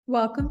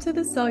Welcome to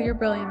the Sell Your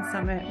Brilliance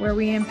Summit, where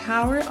we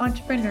empower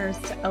entrepreneurs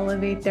to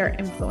elevate their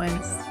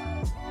influence, where we empower entrepreneurs to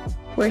elevate their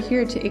influence. We're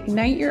here to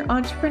ignite your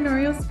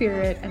entrepreneurial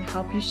spirit and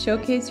help you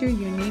showcase your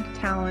unique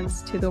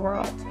talents to the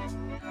world.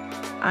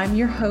 I'm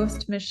your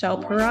host,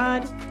 Michelle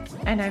Parad,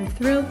 and I'm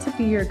thrilled to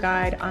be your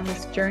guide on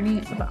this journey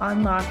of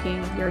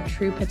unlocking your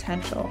true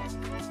potential.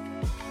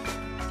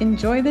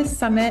 Enjoy this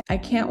summit. I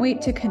can't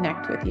wait to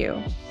connect with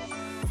you.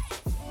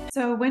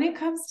 So when it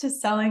comes to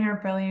selling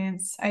our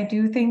brilliance, I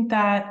do think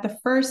that the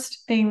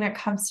first thing that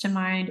comes to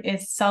mind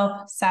is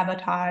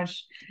self-sabotage.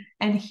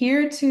 And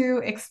here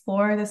to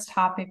explore this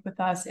topic with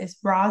us is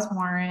Roz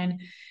Warren.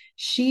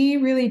 She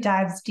really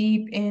dives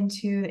deep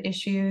into the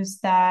issues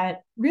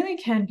that really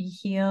can be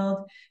healed.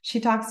 She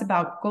talks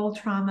about goal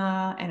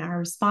trauma and our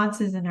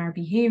responses and our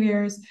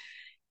behaviors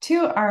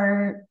to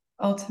our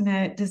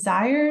ultimate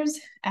desires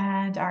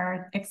and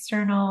our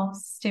external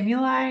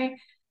stimuli,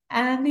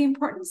 and the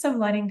importance of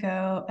letting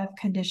go of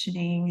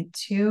conditioning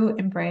to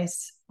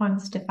embrace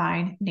one's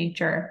divine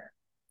nature.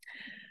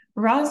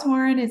 Roz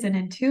Warren is an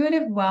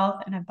intuitive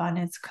wealth and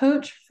abundance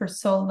coach for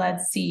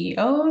soul-led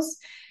CEOs.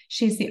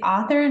 She's the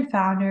author and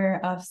founder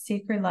of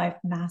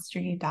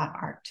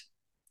sacredlifemastery.art.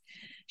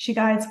 She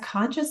guides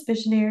conscious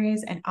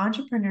visionaries and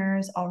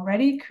entrepreneurs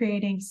already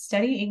creating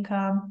steady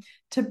income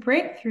to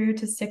break through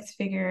to six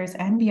figures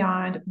and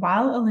beyond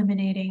while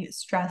eliminating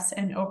stress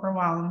and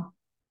overwhelm.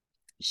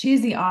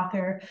 She's the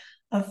author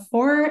of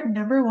 4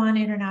 #1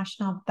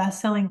 international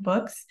best-selling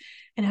books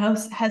and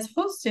has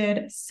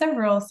hosted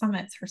several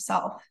summits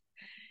herself.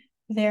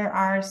 There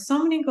are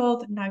so many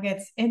gold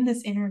nuggets in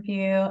this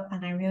interview,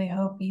 and I really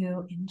hope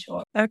you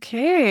enjoy.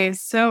 Okay,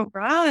 so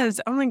Roz,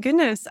 oh my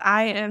goodness,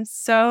 I am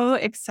so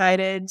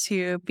excited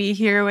to be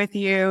here with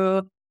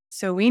you.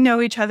 So we know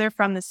each other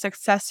from the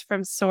Success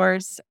from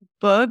Source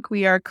book.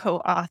 We are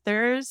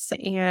co-authors,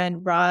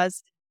 and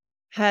Roz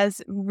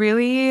has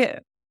really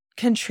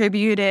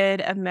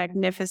contributed a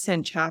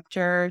magnificent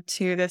chapter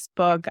to this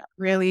book. I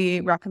really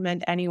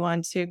recommend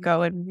anyone to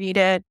go and read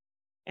it.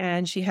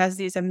 And she has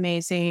these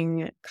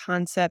amazing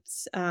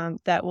concepts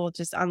that will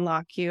just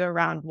unlock you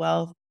around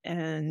wealth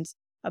and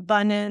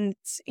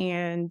abundance.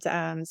 And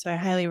so I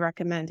highly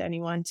recommend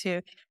anyone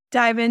to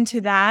dive into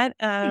that.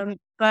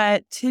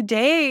 But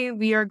today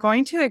we are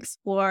going to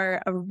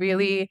explore a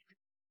really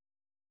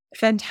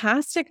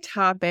fantastic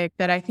topic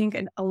that I think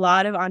a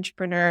lot of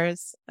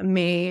entrepreneurs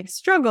may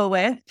struggle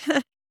with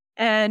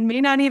and may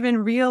not even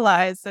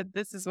realize that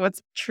this is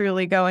what's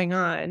truly going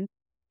on.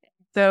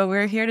 So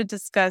we're here to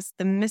discuss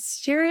the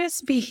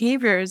mysterious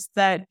behaviors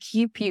that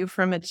keep you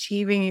from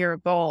achieving your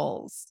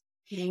goals.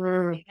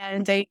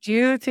 And I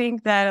do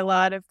think that a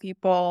lot of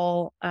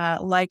people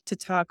like to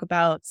talk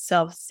about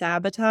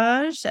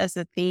self-sabotage as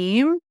a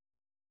theme,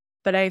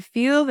 but I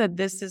feel that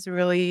this is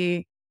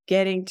really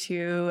getting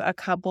to a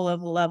couple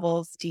of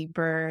levels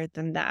deeper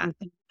than that.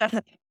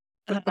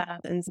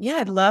 And yeah,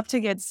 I'd love to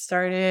get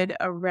started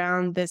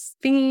around this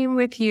theme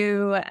with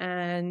you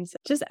and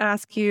just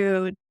ask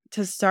you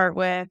to start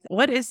with,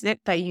 what is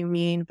it that you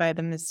mean by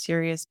the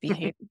mysterious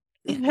behavior?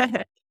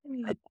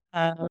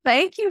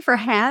 Thank you for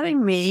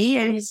having me.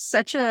 It is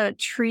such a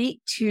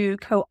treat to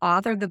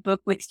co-author the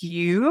book with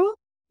you.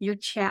 Your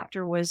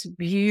chapter was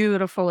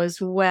beautiful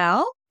as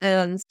well.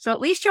 And so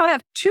at least you'll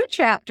have 2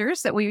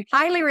 chapters that we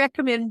highly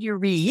recommend you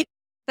read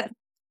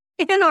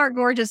in our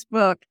gorgeous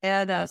book.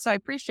 And so I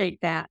appreciate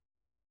that.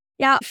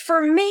 Yeah,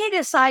 for me,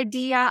 this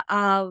idea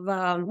of,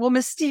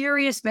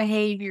 mysterious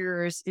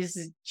behaviors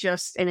is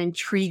just an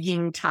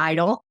intriguing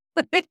title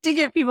to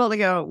get people to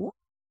go.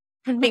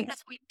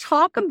 Because we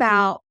talk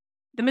about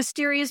the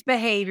mysterious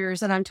behaviors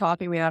that I'm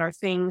talking about are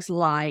things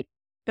like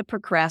the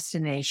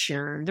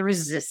procrastination, the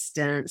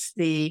resistance,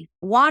 the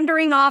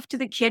wandering off to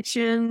the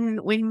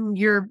kitchen when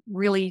we're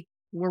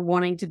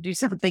wanting to do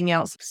something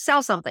else,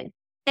 sell something.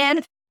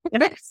 And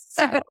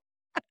so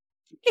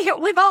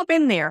we've all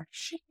been there.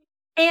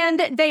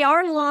 And they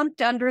are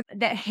lumped under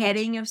the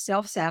heading of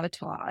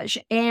self-sabotage.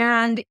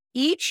 And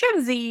each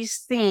of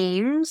these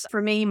themes,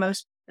 for me,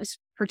 most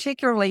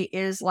particularly,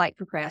 is like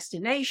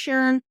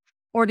procrastination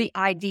or the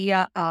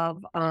idea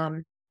of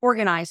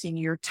organizing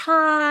your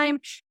time.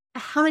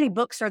 How many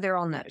books are there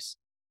on those?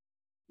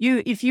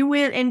 If you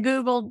went and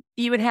Googled,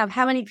 you would have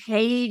how many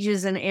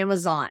pages in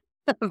Amazon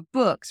of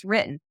books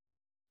written.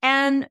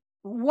 And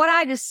what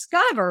I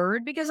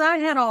discovered, because I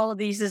had all of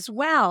these as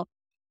well,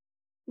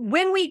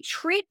 when we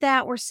treat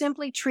that, we're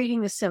simply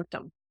treating the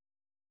symptom.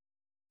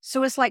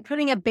 So it's like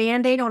putting a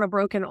Band-Aid on a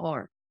broken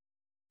arm.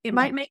 It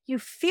might make you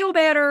feel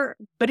better,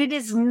 but it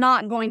is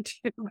not going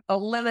to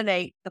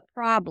eliminate the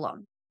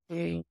problem.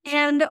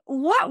 And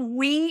what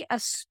we,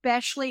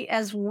 especially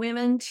as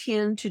women,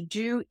 tend to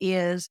do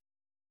is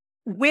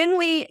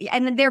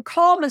and they're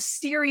called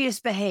mysterious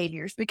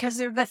behaviors because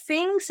they're the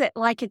things that,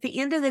 like, at the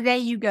end of the day,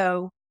 you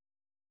go,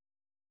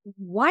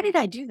 why did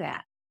I do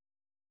that?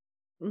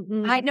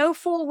 I know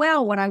full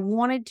well what I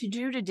wanted to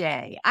do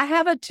today. I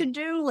have a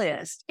to-do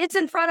list. It's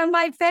in front of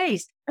my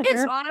face.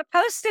 It's on a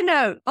Post-it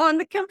note on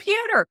the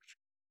computer.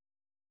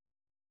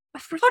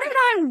 How did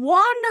I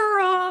wander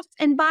off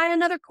and buy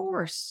another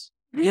course?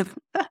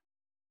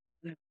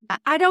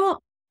 I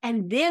don't,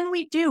 and then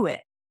we do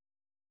it.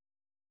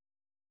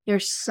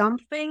 There's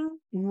something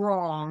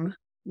wrong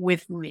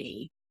with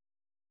me.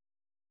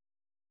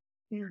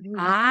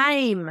 Now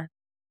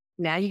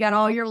you got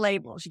all your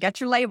labels. You got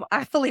your label.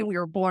 I believe we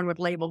were born with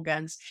label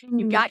guns.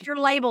 You got your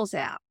labels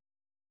out.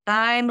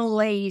 I'm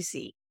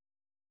lazy.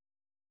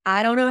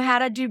 I don't know how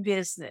to do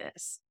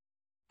business.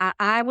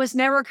 I was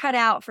never cut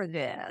out for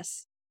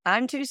this.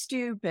 I'm too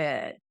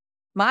stupid.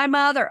 My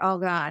mother, oh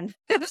God,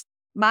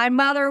 my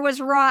mother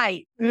was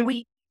right.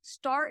 We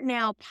start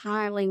now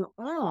piling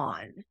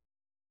on.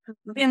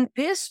 And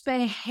this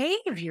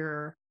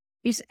behavior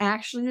is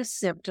actually a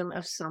symptom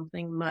of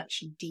something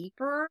much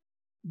deeper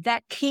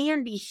that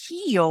can be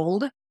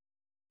healed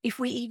if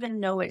we even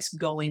know it's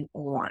going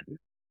on.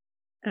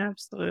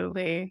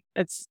 Absolutely.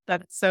 That's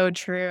so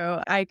true.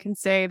 I can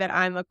say that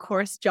I'm a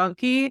course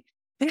junkie.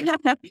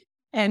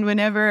 And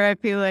whenever I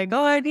feel like,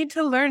 oh, I need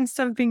to learn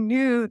something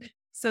new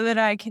so that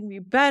I can be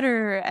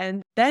better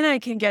and then I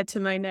can get to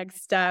my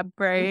next step,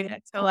 right?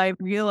 Until I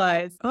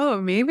realize, oh,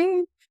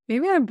 maybe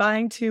I'm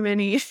buying too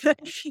many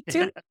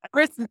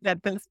courses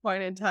at this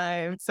point in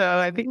time. So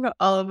I think that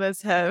all of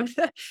us have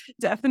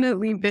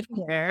definitely been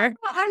there.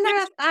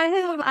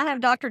 I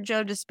have Dr.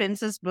 Joe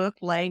Dispenza's book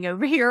laying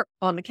over here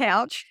on the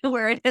couch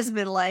where it has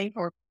been laying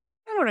for,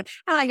 I don't know.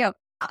 And I go,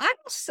 I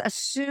just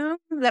assume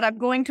that I'm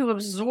going to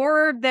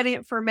absorb that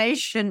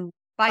information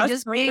by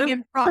just being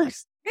in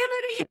proximity.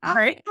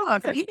 Right?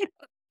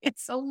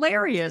 It's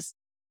hilarious.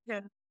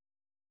 Yeah.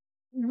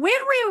 When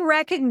we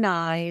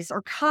recognize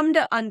or come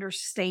to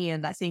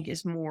understand, I think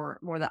is more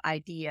the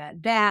idea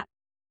that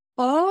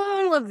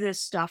all of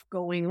this stuff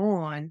going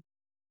on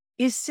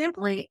is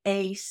simply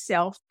a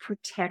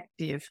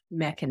self-protective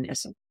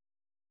mechanism.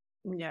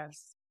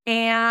 Yes.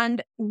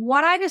 And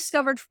what I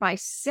discovered for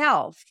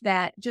myself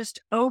that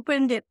just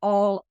opened it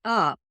all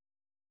up,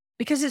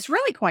 because it's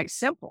really quite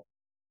simple.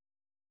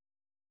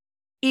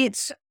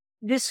 It's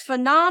this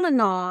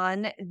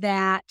phenomenon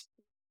that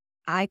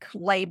I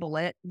label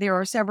it. There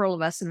are several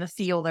of us in the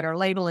field that are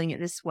labeling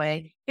it this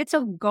way. It's a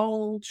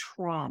goal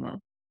trauma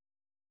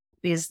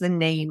is the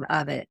name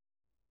of it.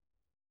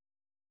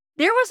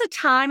 There was a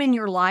time in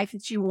your life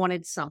that you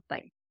wanted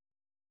something.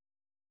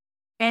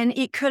 And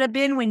it could have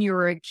been when you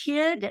were a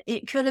kid.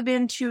 It could have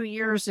been 2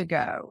 years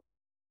ago.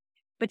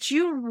 But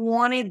you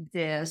wanted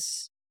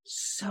this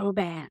so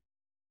bad.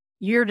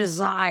 Your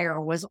desire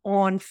was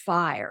on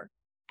fire.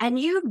 And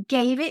you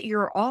gave it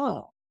your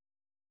all.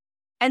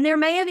 And there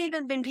may have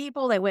even been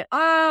people that went,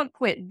 oh,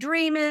 quit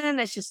dreaming.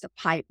 It's just a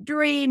pipe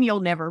dream. You'll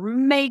never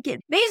make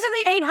it. These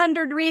are the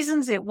 800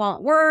 reasons it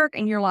won't work.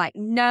 And you're like,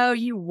 no,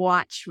 you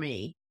watch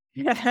me.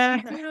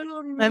 I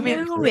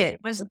knew it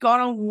was going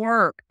to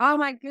work. Oh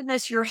my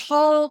goodness.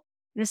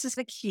 This is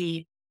the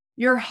key.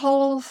 Your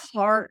whole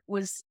heart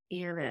was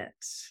in it.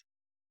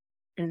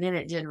 And then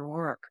it didn't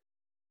work.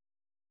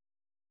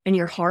 And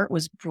your heart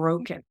was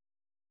broken.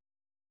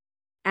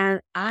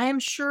 And I'm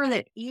sure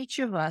that each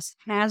of us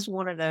has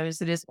one of those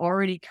that has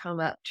already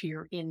come up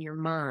in your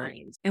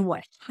mind. And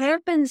what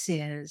happens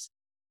is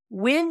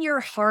when your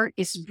heart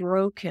is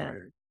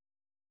broken,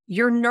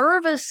 your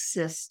nervous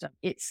system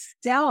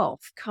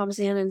itself comes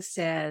in and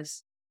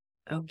says,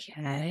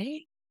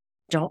 okay,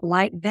 don't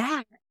like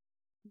that.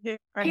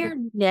 You're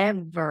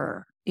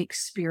never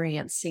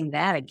experiencing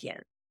that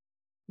again.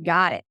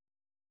 Got it.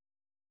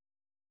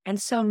 And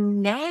so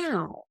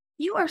now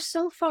you are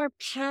so far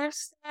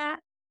past that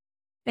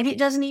it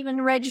doesn't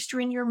even register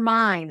in your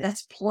mind.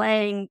 That's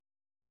playing.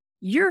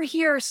 You're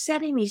here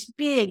setting these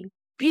big,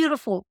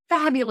 beautiful,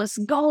 fabulous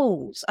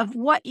goals of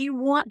what you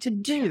want to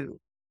do.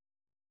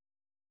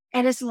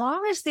 And as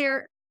long as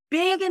they're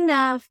big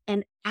enough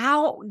and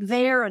out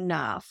there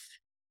enough,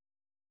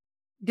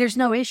 there's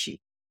no issue.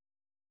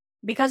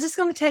 Because it's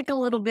going to take a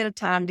little bit of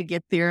time to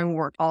get there and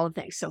work all the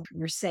things. So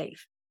you're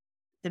safe.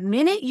 The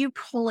minute you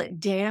pull it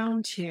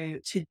down to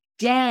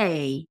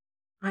today,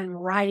 I'm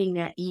writing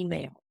that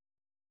email.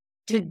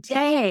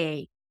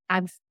 Today,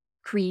 I'm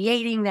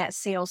creating that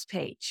sales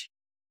page.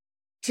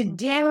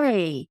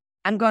 Today,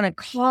 I'm going to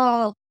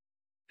call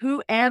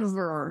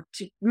whoever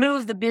to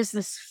move the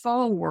business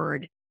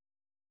forward.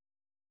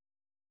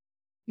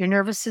 Your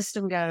nervous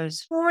system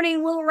goes,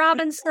 morning, Will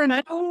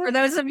Robinson. For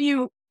those of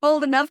you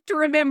old enough to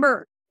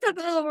remember.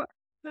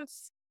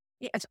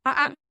 Yes,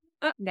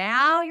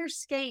 now you're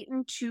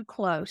skating too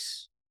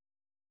close.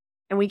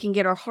 And we can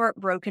get our heart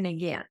broken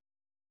again.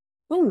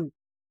 Ooh,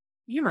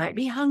 you might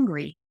be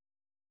hungry.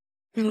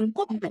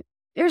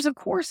 There's a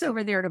course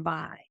over there to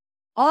buy.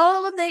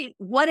 All of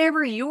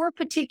whatever your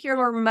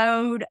particular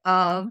mode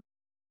of,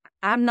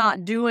 I'm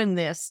not doing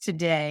this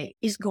today,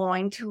 is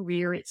going to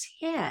rear its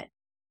head.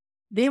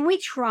 Then we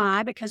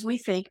try because we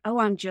think, oh,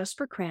 I'm just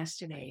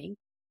procrastinating.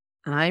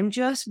 I'm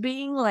just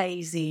being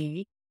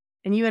lazy.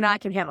 And you and I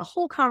can have a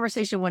whole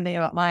conversation one day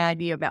about my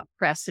idea about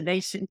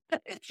procrastination.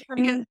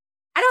 Because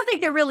I don't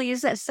think there really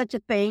is such a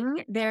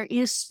thing. There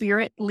is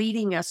spirit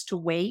leading us to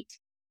wait.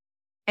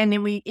 And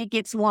then it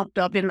gets lumped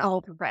up in the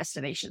whole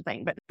procrastination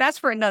thing. But that's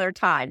for another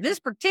time. This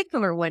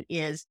particular one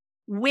is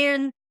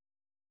when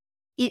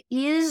It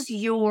is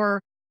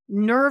your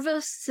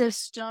nervous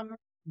system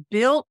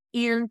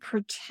built-in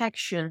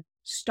protection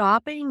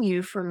stopping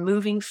you from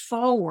moving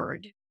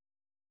forward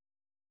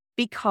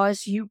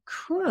because you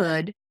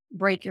could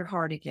break your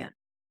heart again.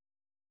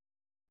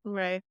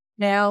 Right.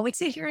 Now we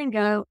sit here and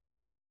go,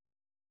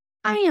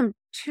 I am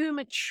too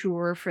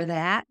mature for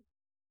that.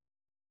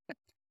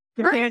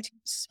 I'm too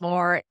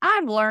smart.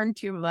 I've learned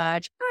too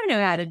much. I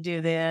know how to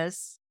do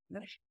this.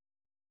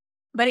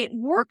 But it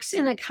works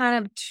in a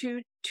kind of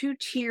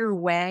two-tier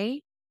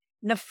way.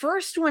 The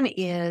first one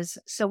is,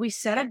 so we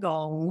set a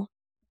goal.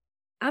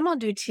 I'm going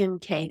to do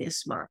 10K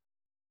this month.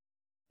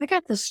 I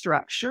got the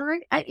structure.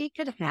 It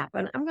could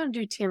happen. I'm going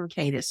to do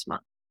 10K this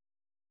month.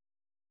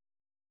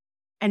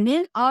 And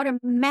then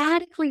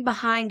automatically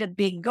behind a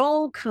big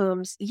goal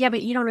comes, yeah,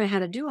 but you don't know how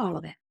to do all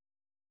of that.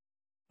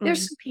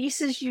 There's some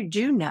pieces you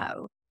do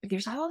know, but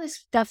there's all this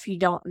stuff you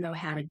don't know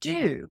how to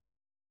do.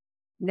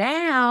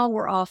 Now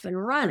we're off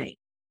and running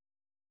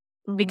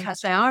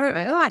because now,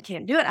 I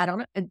can't do it. I don't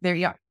know. There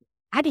you are.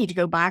 I need to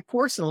go buy a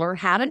course and learn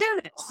how to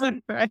do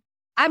this. Right.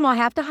 I'm going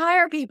to have to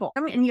hire people.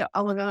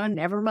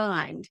 Never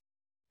mind.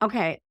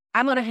 Okay,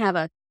 I'm going to have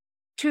a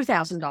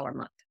 $2,000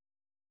 month.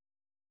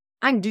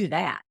 I can do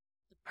that.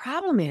 The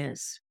problem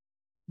is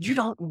you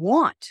don't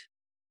want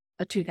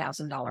a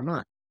 $2,000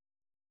 month.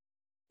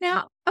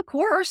 Now, of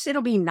course,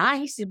 it'll be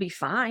nice. It'll be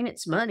fine.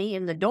 It's money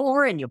in the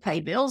door and you'll pay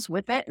bills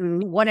with it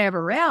and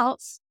whatever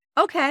else.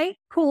 Okay,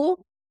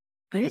 cool.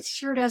 But it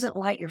sure doesn't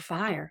light your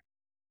fire.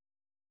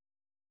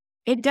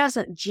 It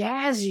doesn't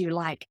jazz you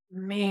like,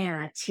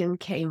 man, a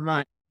 10K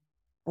month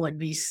would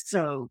be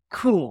so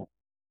cool.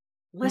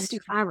 Let's do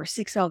 5 or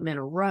 6 of them in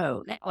a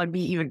row. That would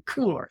be even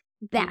cooler.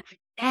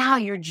 Now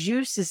your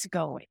juice is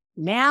going.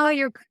 Now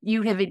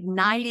you have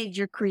ignited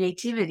your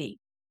creativity.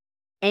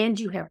 And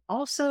you have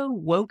also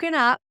woken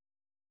up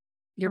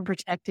your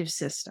protective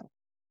system.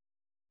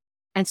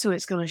 And so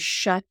it's going to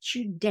shut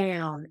you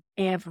down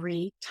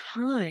every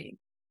time.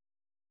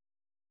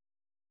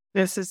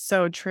 This is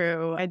so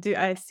true.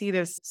 I see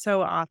this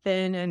so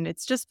often and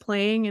it's just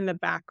playing in the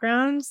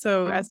background.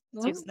 So as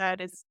you said,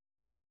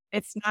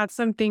 it's not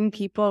something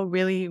people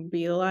really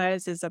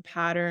realize is a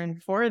pattern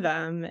for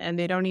them and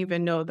they don't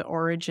even know the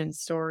origin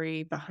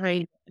story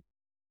behind it.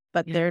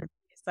 But there's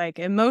like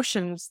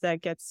emotions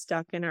that get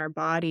stuck in our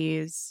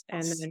bodies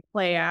and then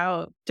play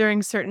out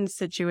during certain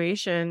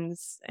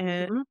situations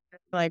and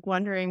like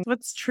wondering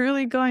what's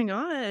truly going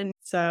on.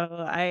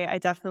 So I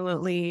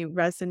definitely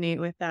resonate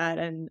with that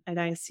and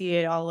I see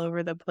it all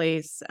over the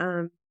place.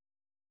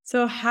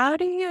 So how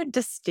do you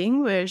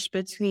distinguish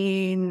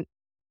between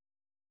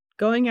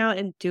going out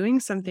and doing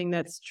something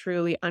that's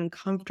truly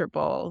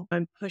uncomfortable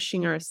and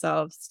pushing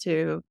ourselves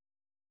to,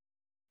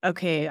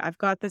 okay, I've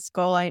got this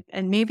goal,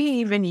 and maybe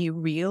even you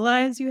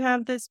realize you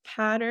have this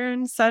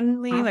pattern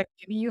suddenly, like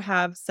maybe you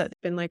have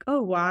been like,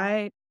 oh,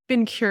 why?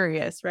 Been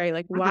curious, right?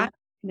 Like why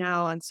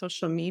now on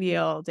social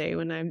media all day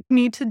when I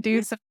need to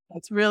do something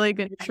that's really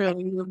going to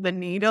truly move the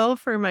needle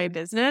for my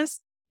business?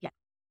 Yeah.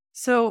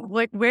 So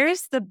like,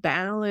 where's the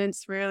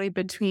balance really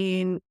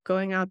between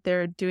going out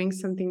there, doing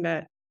something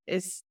that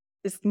is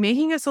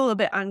making us a little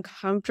bit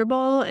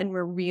uncomfortable and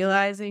we're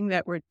realizing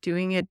that we're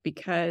doing it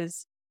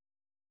because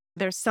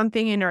there's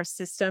something in our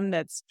system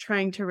that's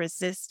trying to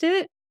resist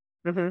it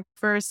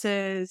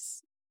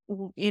versus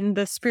in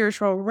the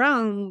spiritual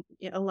realm,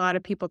 a lot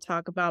of people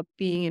talk about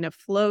being in a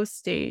flow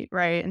state,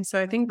 right? And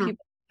so I think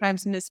people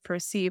sometimes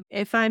misperceive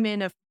if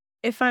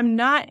I'm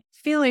not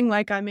feeling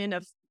like I'm in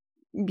a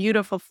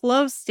beautiful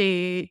flow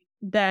state,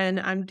 then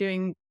I'm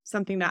doing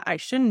something that I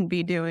shouldn't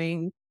be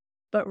doing.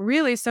 But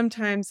really,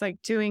 sometimes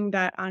like doing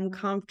that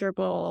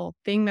uncomfortable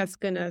thing that's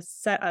going to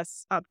set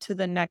us up to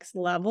the next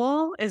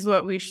level is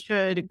what we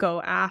should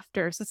go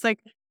after. So it's like,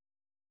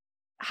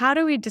 how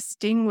do we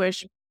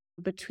distinguish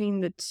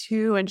between the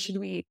two? And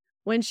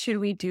when should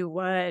we do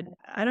what?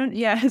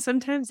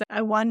 Sometimes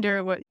I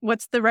wonder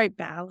what's the right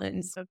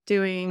balance of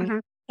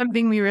doing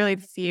something we really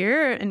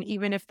fear. And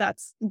even if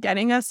that's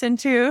getting us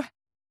into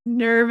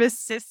nervous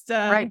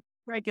system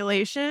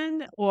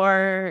regulation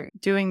or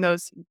doing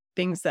those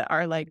things that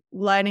are like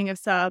lighting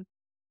us up,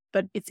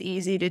 but it's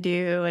easy to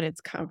do and it's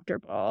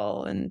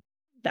comfortable and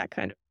that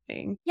kind of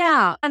thing.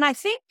 Yeah. And I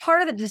think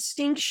part of the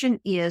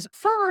distinction is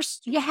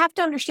first, you have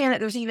to understand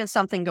that there's even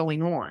something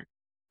going on.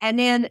 And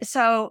then,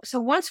 so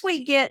once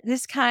we get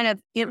this kind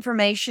of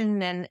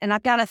information and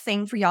I've got a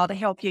thing for y'all to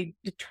help you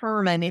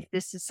determine if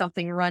this is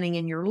something running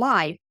in your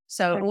life.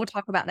 So we'll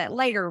talk about that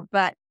later.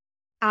 But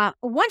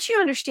once you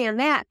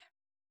understand that,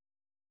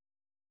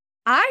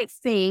 I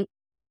think,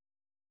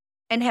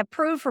 and have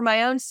proved for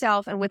my own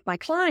self and with my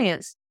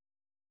clients,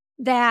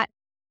 that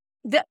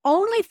the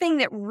only thing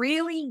that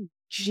really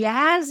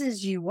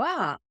jazzes you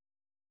up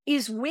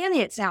is when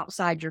it's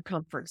outside your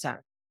comfort zone.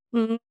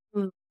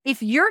 Mm-hmm.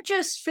 If you're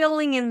just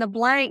filling in the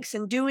blanks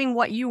and doing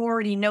what you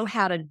already know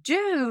how to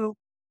do,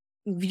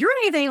 if you're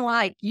anything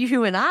like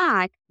you and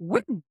I,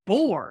 we're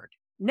bored.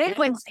 Now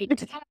it's a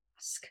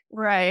task.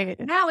 Right.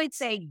 Now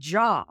it's a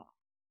job.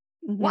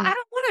 Well, I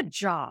don't want a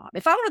job.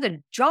 If I wanted a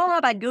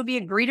job, I'd go be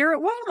a greeter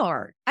at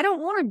Walmart. I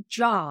don't want a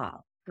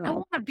job. I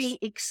want to be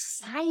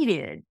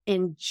excited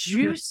and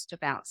juiced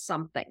about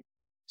something.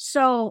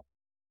 So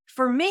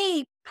for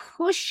me,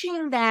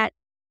 pushing that,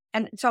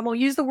 and so I'm going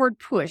to use the word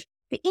push.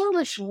 The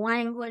English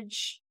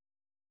language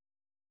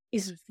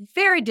is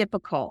very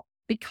difficult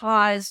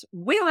because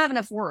we don't have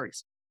enough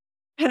words.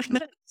 Because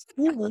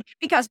we don't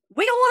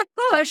want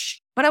to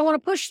push, but I want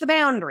to push the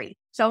boundary.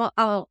 So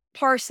I'll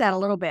parse that a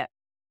little bit.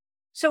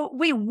 So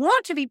we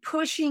want to be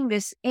pushing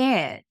this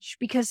edge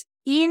because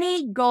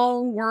any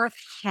goal worth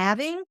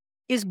having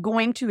is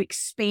going to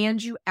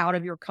expand you out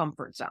of your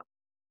comfort zone.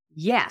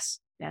 Yes,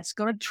 that's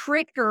going to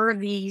trigger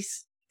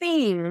these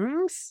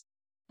things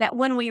that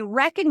when we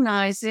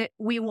recognize it,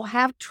 we will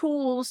have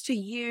tools to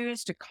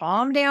use to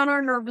calm down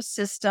our nervous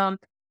system,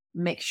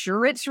 make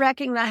sure it's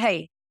recognized.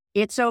 Hey,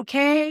 it's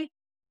okay.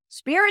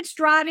 Spirit's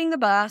driving the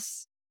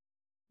bus.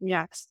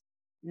 Yes.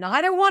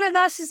 Neither one of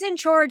us is in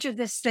charge of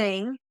this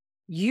thing.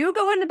 You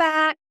go in the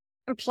back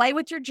or play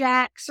with your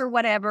jacks or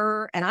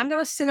whatever, and I'm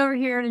going to sit over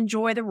here and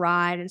enjoy the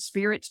ride, and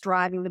Spirit's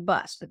driving the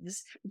bus. But you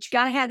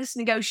got to have this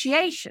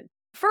negotiation.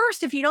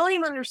 First, if you don't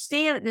even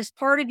understand that this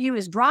part of you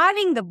is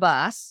driving the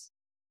bus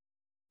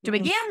to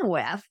begin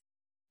with,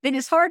 then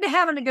it's hard to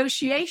have a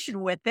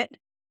negotiation with it.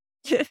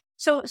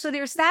 So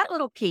there's that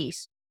little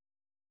piece.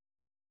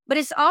 But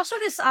it's also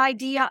this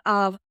idea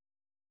of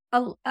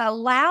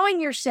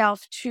allowing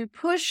yourself to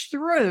push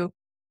through.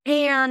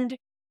 And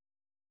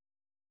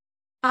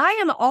I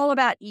am all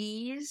about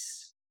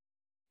ease,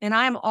 and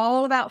I am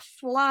all about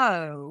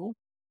flow.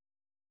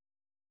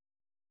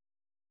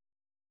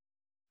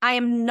 I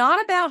am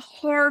not about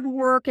hard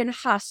work and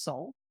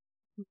hustle,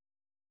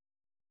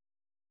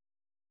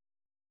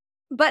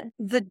 but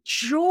the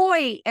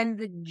joy and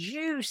the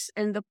juice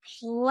and the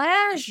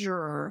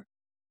pleasure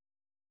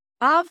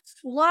of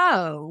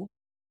flow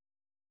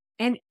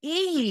and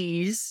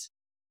ease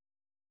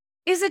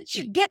is that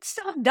you get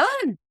stuff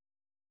done.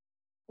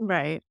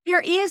 Right.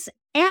 There is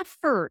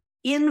effort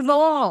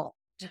involved.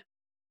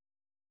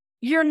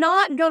 You're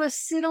not going to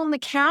sit on the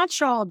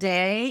couch all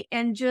day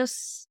and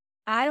just,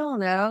 I don't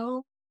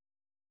know,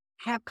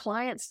 have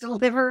clients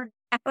deliver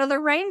out of the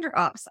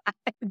raindrops.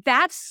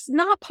 That's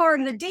not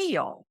part of the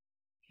deal.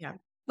 Yeah.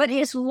 But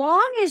as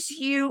long as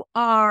you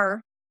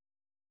are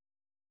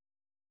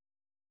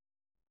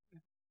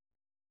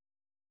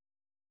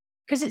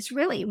because it's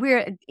really,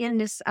 we're in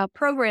this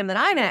program that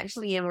I'm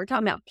actually in, we're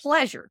talking about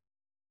pleasure.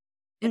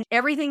 And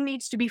everything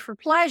needs to be for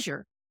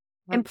pleasure.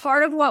 And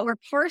part of what we're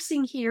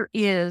parsing here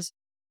is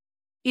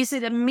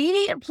it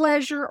immediate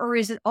pleasure or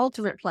is it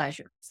ultimate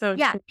pleasure? So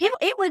yeah,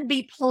 it would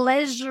be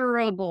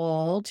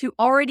pleasurable to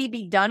already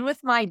be done with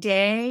my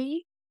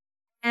day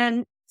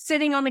and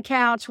sitting on the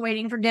couch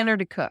waiting for dinner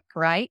to cook,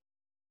 right?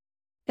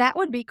 That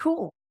would be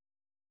cool.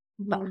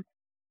 But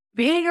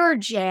bigger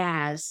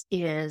jazz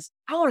is,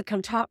 I want to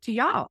come talk to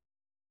y'all.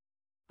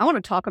 I want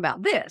to talk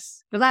about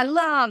this because I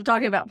love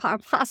talking about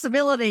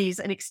possibilities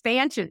and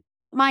expansion.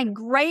 My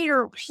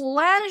greater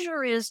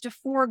pleasure is to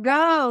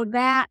forego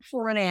that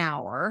for an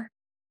hour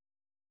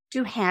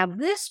to have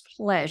this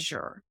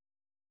pleasure.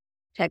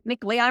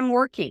 Technically, I'm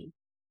working.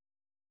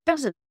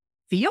 Doesn't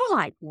feel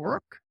like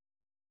work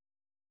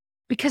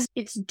because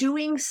it's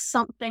doing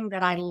something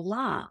that I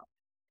love.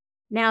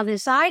 Now,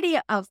 this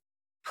idea of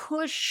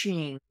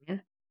pushing.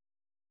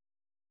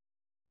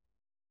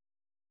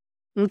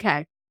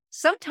 Okay.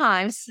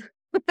 Sometimes,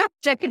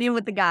 checking in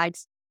with the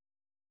guides,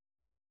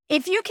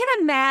 if you can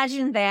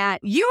imagine that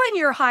you and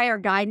your higher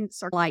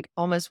guidance are like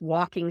almost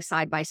walking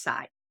side by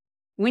side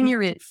when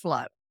you're in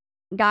flow.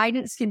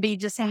 Guidance can be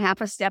just a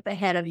half a step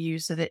ahead of you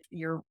so that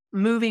you're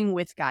moving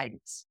with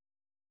guidance.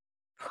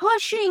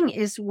 Pushing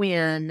is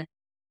when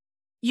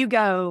you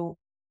go,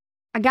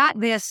 I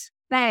got this,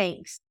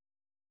 thanks.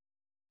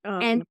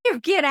 And you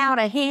get out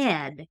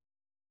ahead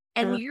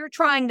and you're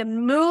trying to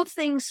move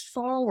things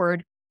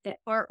forward that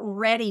aren't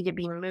ready to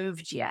be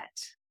moved yet.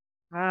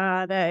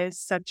 That is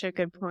such a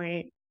good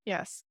point.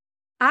 Yes.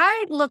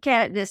 I look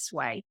at it this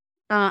way.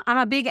 I'm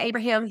a big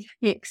Abraham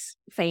Hicks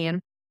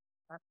fan.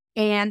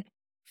 And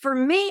for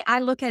me, I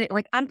look at it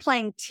like I'm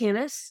playing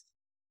tennis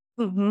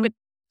with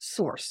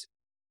source.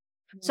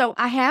 So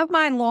I have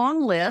my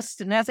long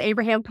list, and as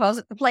Abraham calls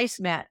it, the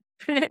placemat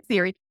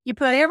theory. You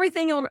put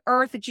everything on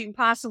earth that you can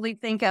possibly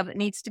think of that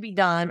needs to be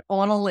done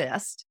on a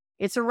list.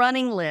 It's a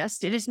running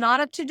list. It is not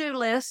a to-do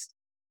list.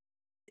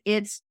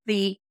 It's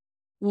the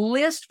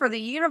list for the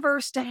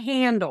universe to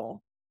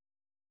handle,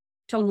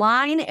 to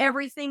line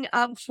everything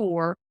up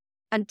for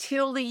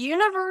until the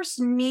universe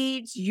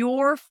needs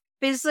your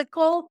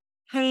physical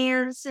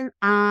hands and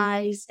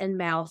eyes and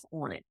mouth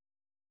on it.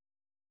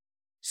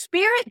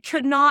 Spirit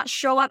could not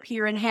show up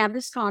here and have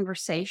this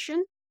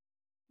conversation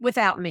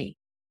without me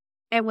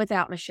and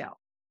without Michelle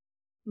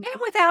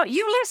and without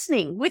you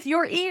listening with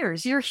your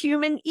ears, your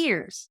human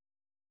ears.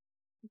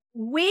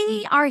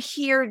 We are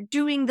here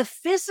doing the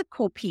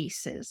physical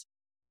pieces.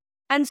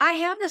 And I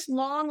have this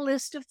long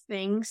list of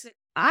things that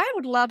I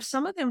would love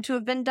some of them to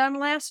have been done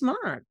last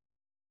month.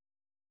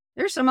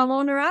 There's some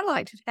alone there I'd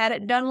like to have had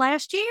it done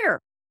last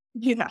year.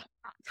 Yeah.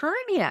 Not time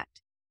yet.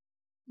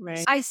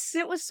 Right. I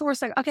sit with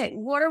Source like, okay,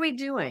 what are we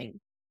doing?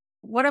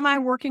 What am I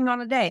working on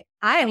today?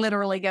 I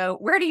literally go,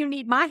 where do you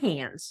need my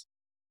hands?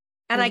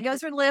 And I go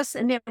through the list,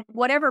 and then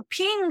whatever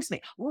pings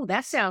me, oh,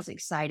 that sounds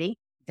exciting.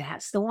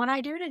 That's the one I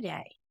do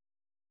today.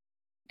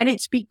 And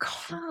it's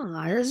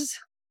because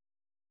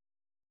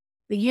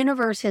the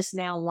universe has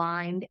now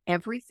lined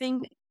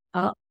everything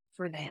up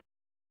for that.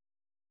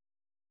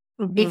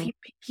 If you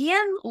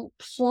begin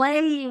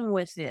playing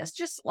with this,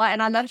 just like,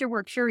 and I love your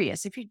word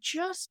curious, if you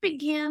just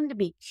begin to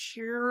be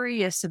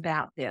curious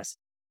about this,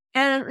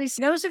 and at least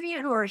those of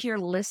you who are here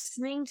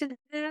listening to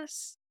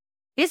this,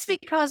 it's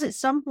because at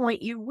some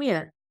point you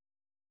went,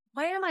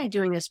 why am I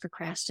doing this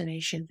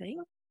procrastination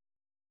thing?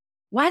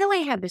 Why do I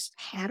have this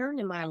pattern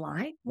in my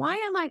life? Why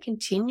am I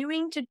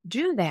continuing to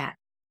do that?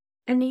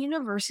 And the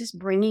universe is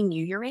bringing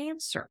you your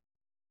answer.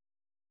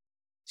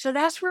 So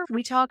that's where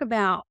we talk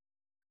about,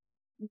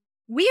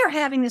 we are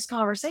having this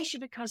conversation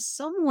because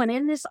someone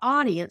in this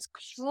audience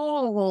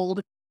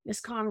called this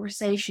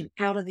conversation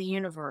out of the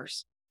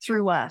universe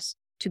through us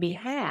to be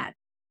had.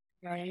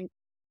 Right.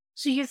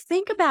 So you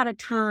think about a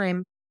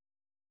time,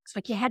 it's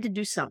like you had to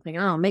do something.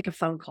 Oh, make a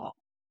phone call.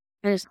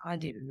 And I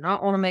do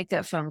not want to make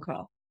that phone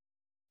call.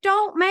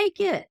 Don't make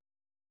it.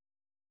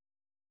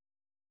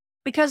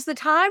 Because the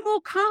time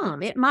will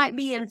come. It might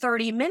be in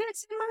 30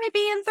 minutes. It might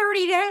be in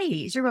 30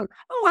 days. You're going,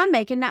 oh, I'm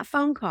making that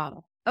phone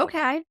call.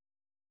 Okay.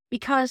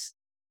 Because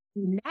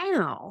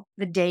now,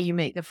 the day you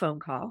make the phone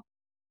call,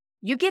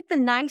 you get the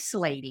nice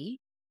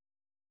lady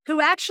who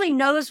actually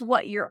knows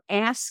what you're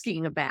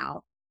asking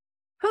about,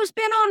 who's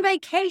been on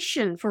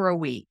vacation for a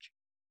week.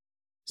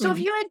 So if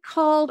you had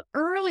called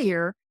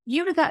earlier,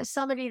 you'd have got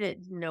somebody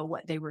that didn't know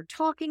what they were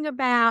talking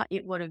about.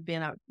 It would have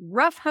been a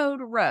rough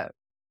road.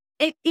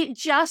 It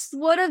just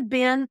would have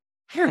been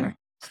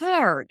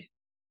hard.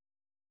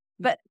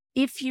 But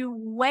if you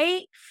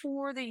wait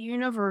for the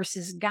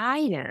universe's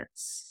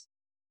guidance,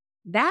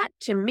 that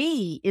to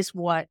me is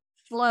what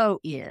flow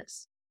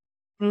is.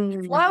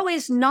 Flow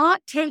is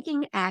not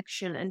taking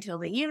action until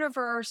the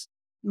universe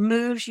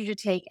moves you to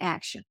take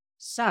action.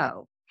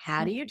 So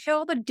how do you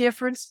tell the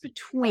difference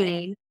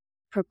between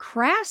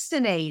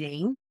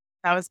procrastinating?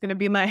 That was going to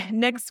be my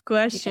next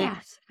question.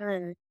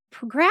 Yes.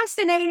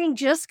 Procrastinating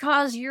just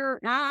because you're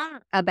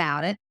not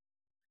about it,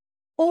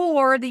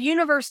 or the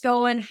universe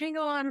going, hang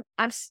on,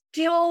 I've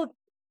still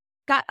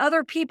got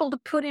other people to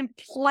put in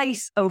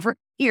place over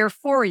here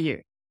for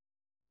you.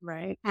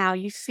 Right. How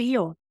you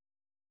feel.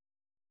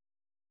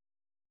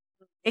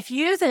 If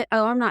you think,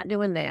 oh, I'm not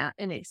doing that,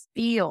 and it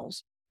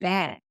feels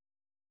bad,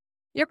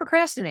 you're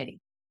procrastinating.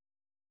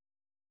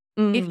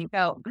 If you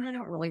go, I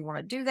don't really want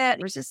to do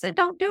that, resist it,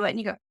 don't do it. And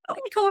you go,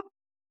 okay, cool.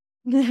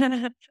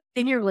 Then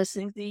you're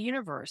listening to the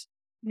universe.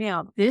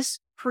 Now, this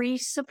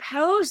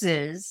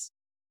presupposes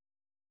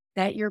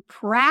that you're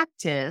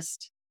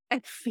practiced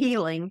at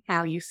feeling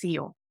how you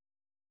feel.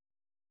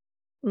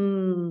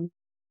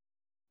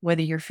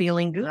 Whether you're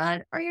feeling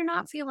good or you're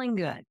not feeling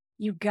good.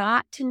 You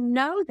got to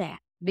know that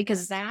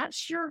because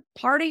that's your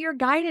part of your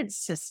guidance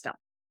system.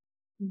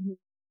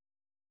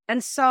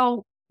 And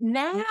so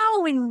now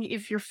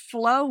if you're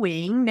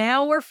flowing,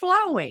 now we're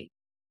flowing.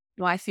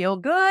 Do I feel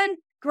good?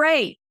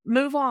 Great.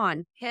 Move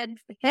on. Head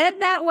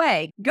that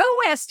way. Go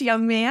west,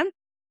 young man.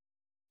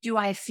 Do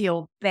I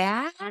feel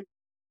bad?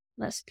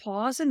 Let's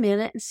pause a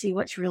minute and see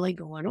what's really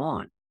going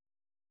on.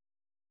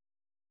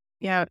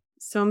 Yeah.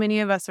 So many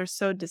of us are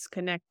so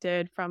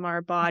disconnected from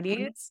our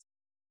bodies.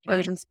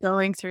 We're just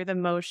going through the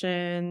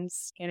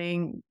motions,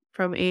 getting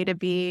from A to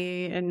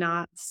B and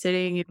not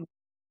sitting and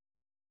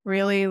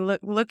really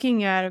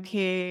looking at,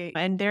 okay,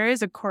 and there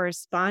is a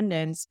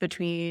correspondence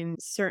between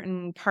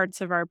certain parts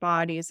of our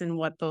bodies and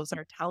what those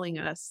are telling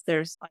us.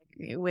 There's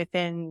like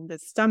within the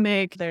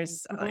stomach,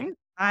 there's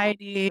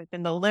anxiety,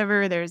 within the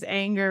liver, there's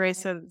anger. Right?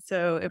 So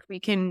if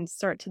we can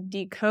start to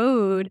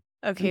decode,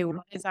 okay,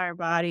 what is our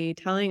body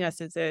telling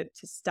us? Is it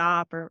to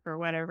stop or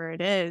whatever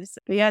it is?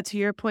 But yeah, to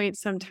your point,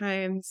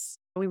 sometimes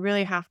we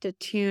really have to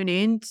tune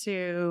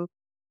into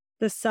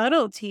the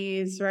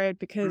subtleties, right?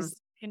 Because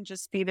it can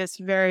just be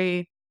this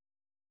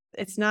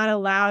it's not a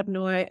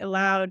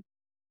loud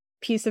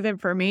piece of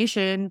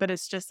information, but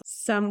it's just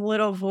some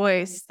little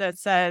voice that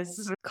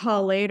says,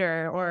 call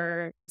later,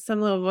 or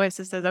some little voice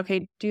that says,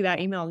 okay, do that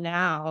email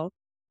now.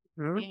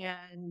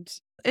 And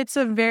it's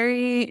a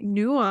very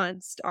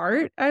nuanced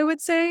art, I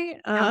would say.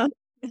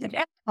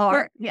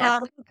 Art. Yeah.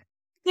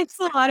 It's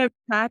a lot of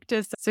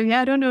practice. So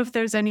yeah, I don't know if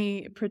there's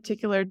any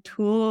particular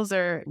tools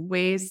or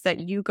ways that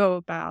you go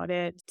about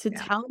it to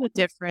tell the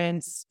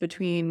difference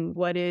between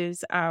what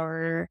is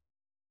our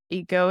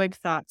egoic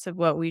thoughts of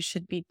what we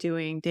should be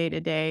doing day to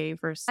day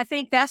versus. I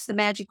think that's the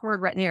magic word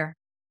right there.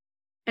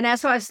 And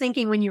that's what I was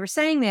thinking when you were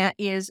saying that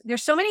is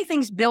there's so many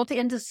things built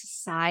into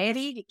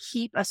society to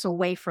keep us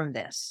away from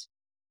this.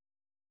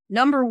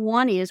 Number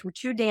one is we're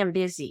too damn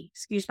busy.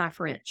 Excuse my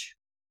French.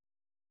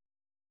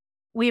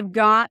 We've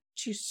got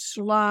to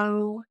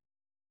slow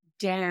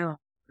down.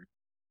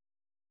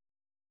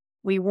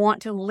 We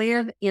want to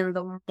live in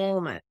the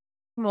moment.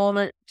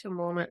 moment to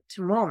moment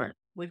to moment.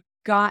 We've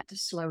got to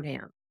slow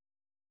down.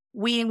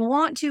 We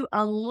want to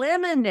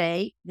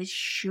eliminate the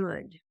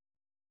should.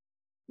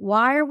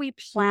 Why are we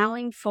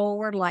plowing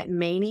forward like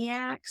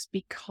maniacs?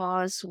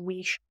 Because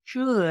we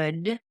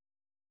should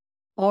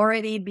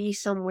already be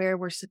somewhere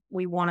where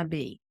we want to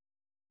be.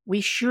 We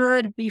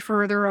should be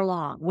further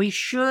along. We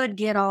should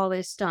get all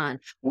this done.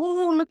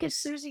 Oh, look at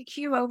Susie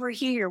Q over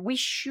here. We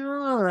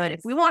should.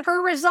 If we want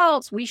her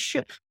results, we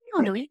should. We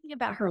don't know anything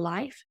about her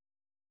life.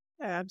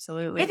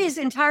 Absolutely. It is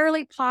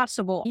entirely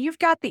possible. You've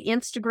got the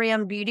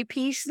Instagram beauty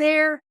piece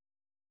there.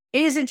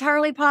 It is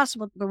entirely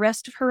possible the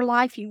rest of her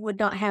life you would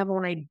not have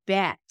on a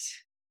bet.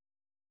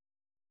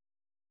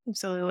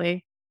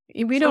 Absolutely.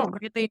 We don't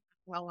really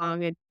know how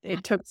long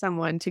it took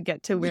someone to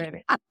get to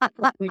where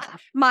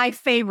My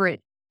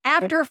favorite.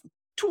 After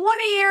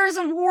 20 years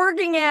of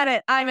working at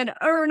it, I'm an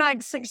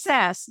overnight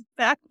success.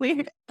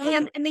 exactly.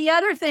 And the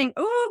other thing,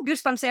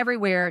 goosebumps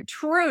everywhere.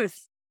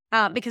 Truth.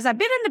 Because I've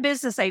been in the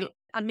business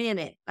a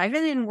minute. I've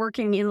been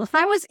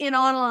I was in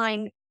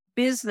online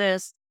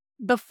business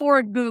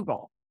before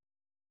Google.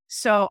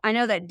 So I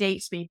know that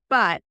dates me,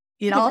 but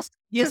it also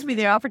gives me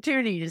the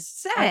opportunity to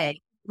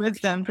say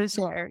Wisdom for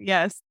sure.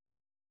 Yes.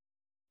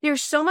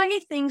 there's so many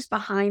things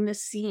behind the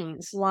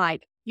scenes.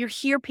 Like you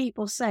hear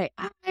people say,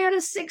 I had a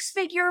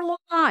 6-figure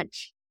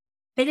launch.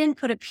 They didn't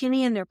put a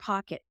penny in their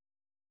pocket.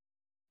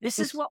 This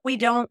is what we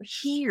don't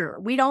hear.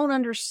 We don't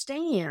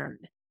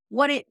understand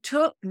what it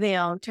took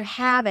them to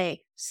have a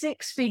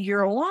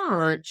 6-figure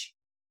launch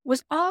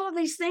was all of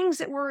these things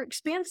that were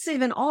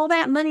expensive and all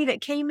that money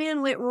that came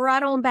in went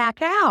right on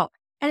back out.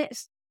 And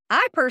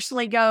I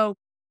personally go,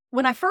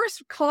 when I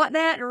first caught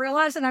that and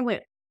realized it, I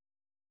went,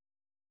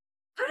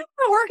 I'm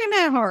not working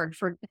that hard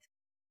for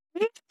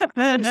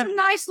some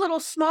nice little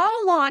small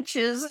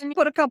launches and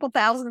put a couple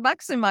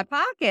 $1,000 in my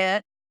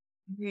pocket.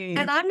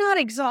 And I'm not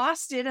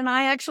exhausted and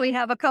I actually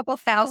have a couple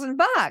 $1,000.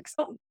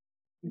 So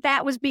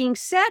that was being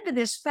said to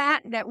this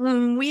fact that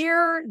when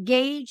we're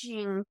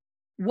gauging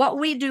what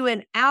we do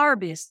in our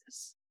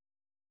business,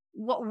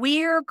 what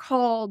we're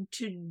called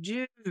to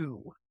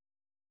do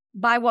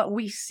by what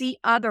we see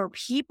other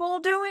people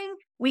doing,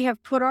 we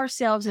have put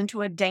ourselves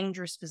into a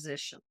dangerous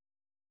position.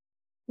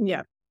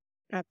 Yeah.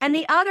 And Absolutely.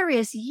 the other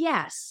is,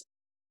 yes,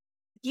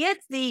 get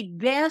the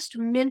best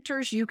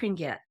mentors you can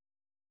get.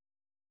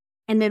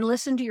 And then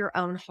listen to your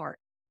own heart.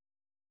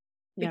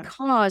 Yeah.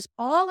 Because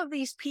all of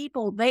these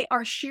people, they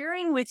are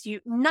sharing with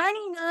you,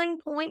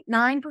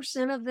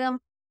 99.9% of them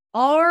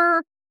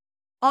are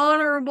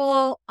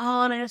honorable,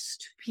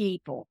 honest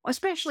people,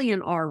 especially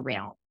in our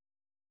realm.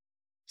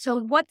 So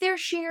what they're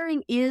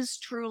sharing is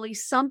truly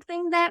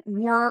something that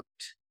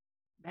worked,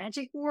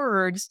 magic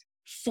words,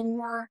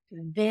 for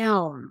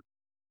them.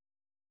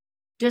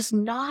 Does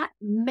not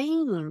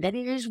mean that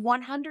it is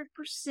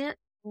 100%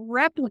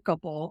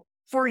 replicable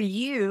for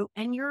you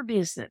and your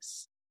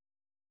business.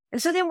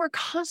 And so then we're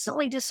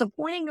constantly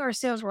disappointing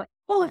ourselves. We're like,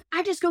 oh, if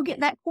I just go get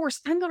that course,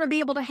 I'm going to be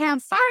able to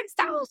have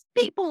 5,000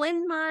 people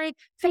in my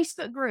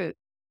Facebook group.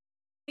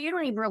 You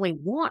don't even really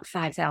want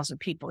 5,000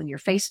 people in your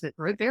Facebook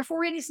group.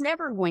 Therefore, it is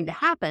never going to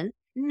happen.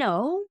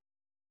 No.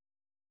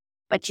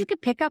 But you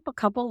could pick up a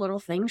couple little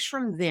things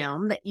from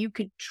them that you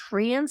could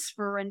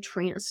transfer and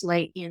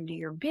translate into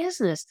your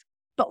business.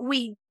 But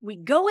we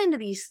go into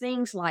these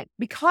things like,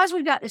 because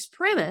we've got this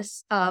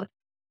premise of,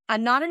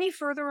 I'm not any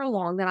further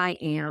along than I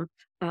am.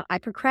 I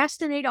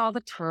procrastinate all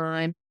the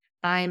time.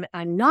 I'm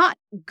not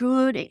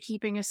good at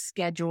keeping a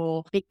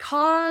schedule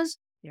because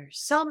there's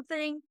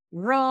something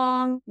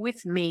wrong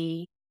with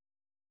me,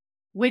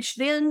 which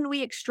then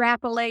we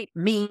extrapolate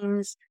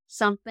means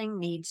something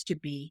needs to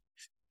be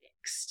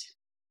fixed.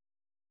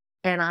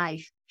 And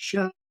I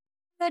should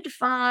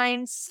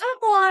find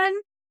someone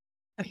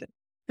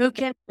who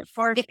can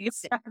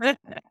fix it.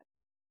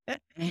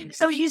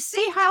 So you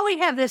see how we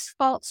have this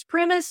false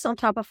premise on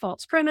top of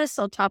false premise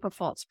on top of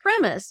false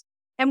premise,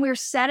 and we're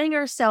setting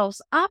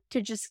ourselves up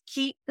to just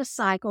keep the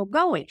cycle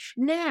going.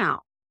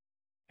 Now,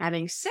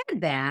 having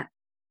said that,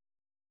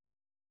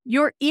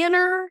 your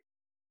inner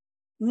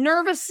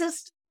nervous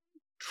system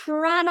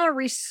trauma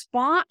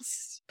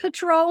response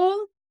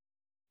control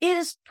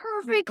is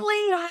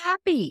perfectly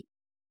happy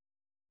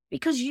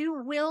because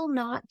you will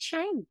not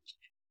change.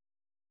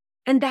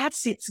 And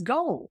that's its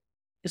goal.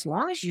 As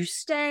long as you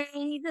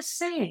stay the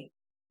same.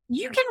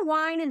 You can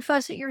whine and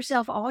fuss at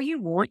yourself all you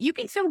want. You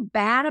can feel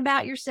bad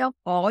about yourself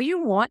all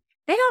you want.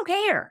 They don't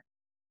care.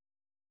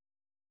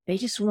 They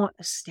just want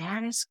the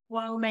status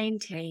quo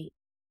maintained.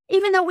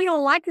 Even though we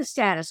don't like the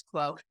status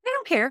quo, they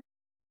don't care.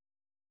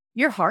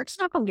 Your heart's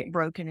not going to get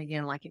broken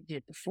again like it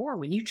did before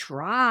when you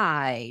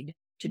tried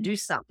to do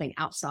something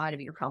outside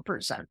of your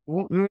comfort zone.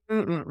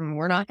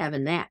 We're not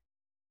having that.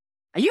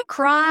 You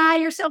cry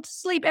yourself to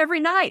sleep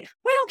every night.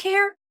 We don't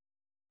care.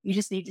 You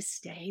just need to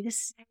stay the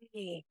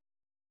same.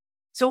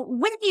 So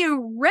when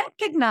you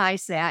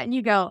recognize that and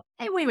you go,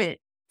 hey, wait a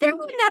minute, there's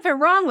nothing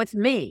wrong with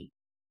me.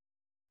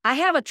 I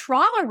have a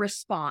trauma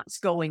response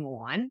going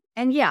on.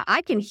 And yeah,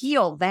 I can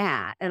heal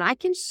that and I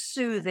can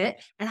soothe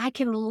it and I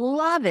can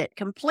love it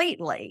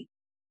completely.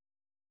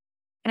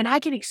 and I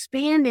can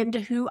expand into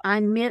who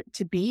I'm meant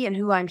to be and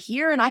who I'm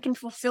here, and I can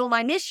fulfill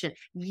my mission.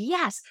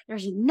 Yes,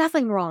 there's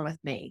nothing wrong with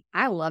me.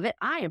 I love it.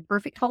 I am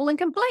perfect, whole, and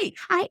complete.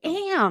 I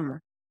am.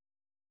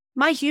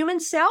 My human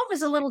self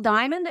is a little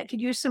diamond that could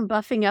use some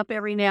buffing up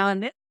every now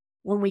and then.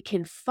 When we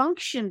can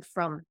function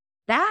from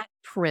that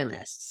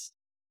premise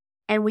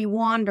and we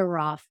wander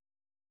off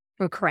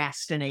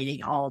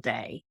procrastinating all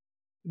day,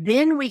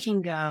 then we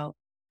can go,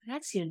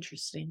 that's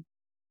interesting.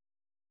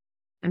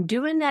 I'm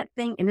doing that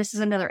thing. And this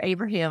is another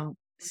Abraham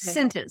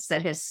sentence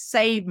that has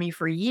saved me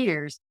for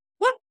years.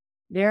 Whoop,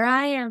 there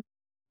I am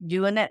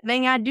doing that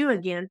thing I do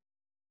again.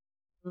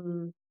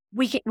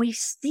 We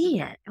see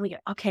it and we go,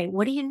 okay,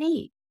 what do you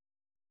need?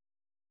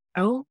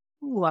 Oh,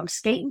 I'm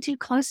skating too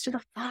close to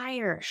the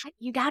fire.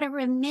 You got to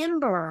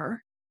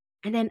remember.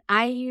 And then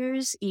I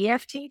use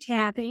EFT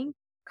tapping,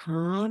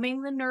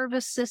 calming the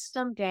nervous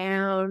system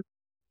down.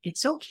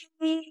 It's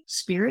okay.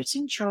 Spirit's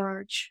in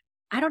charge.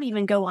 I don't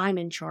even go, I'm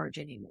in charge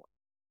anymore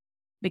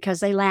because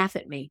they laugh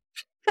at me.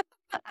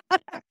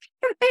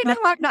 They know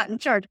I'm not in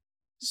charge.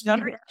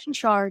 Spirit's in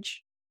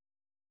charge.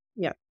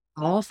 Yeah,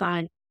 all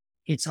fine.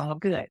 It's all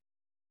good.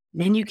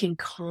 Then you can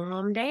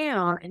calm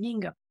down and you can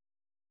go,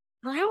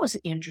 well, that was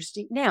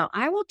interesting. Now,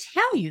 I will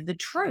tell you the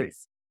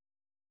truth.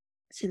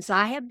 Since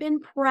I have been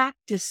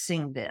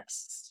practicing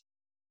this,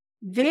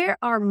 there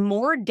are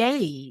more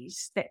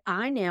days that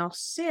I now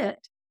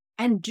sit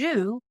and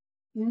do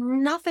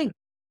nothing.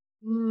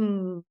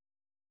 And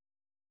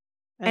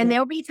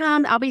there'll be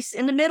time I'll be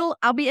in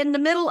the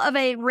middle of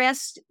a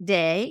rest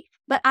day,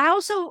 but I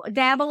also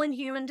dabble in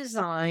human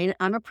design.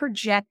 I'm a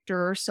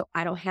projector, so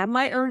I don't have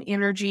my own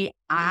energy.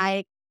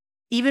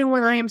 Even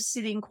when I am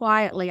sitting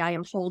quietly, I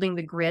am holding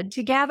the grid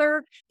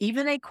together.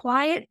 Even a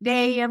quiet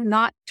day of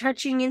not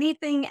touching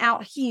anything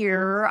out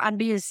here, I'm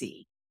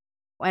busy.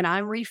 And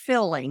I'm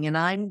refilling and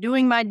I'm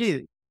doing my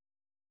due.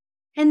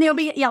 And I'll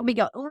be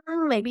going,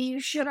 oh, maybe you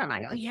shouldn't.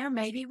 I go, yeah,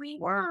 maybe we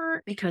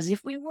weren't. Because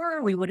if we were,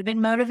 we would have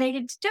been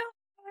motivated to do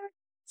it.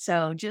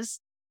 So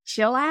just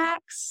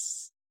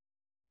chillax,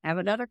 have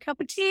another cup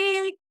of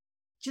tea,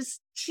 just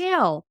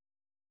chill.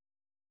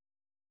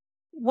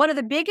 One of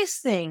the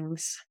biggest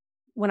things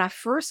when I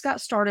first got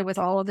started with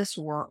all of this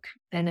work,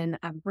 and then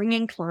I'm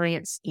bringing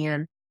clients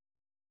in,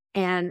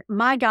 and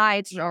my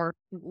guides are,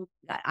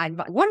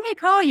 what do they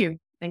call you?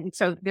 And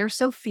so they're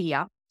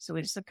Sophia. So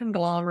it's a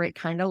conglomerate,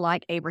 kind of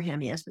like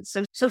Abraham is. But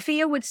so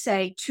Sophia would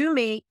say to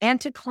me and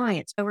to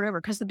clients over and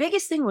over, because the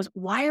biggest thing was,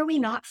 why are we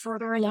not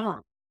further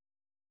along?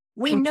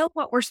 We know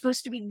what we're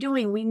supposed to be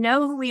doing. We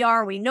know who we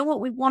are. We know what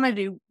we want to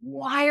do.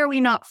 Why are we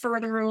not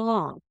further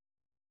along?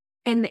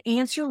 And the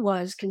answer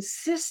was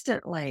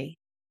consistently,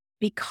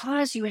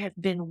 because you have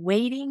been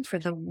waiting for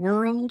the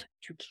world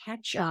to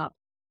catch up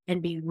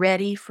and be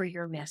ready for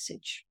your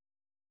message.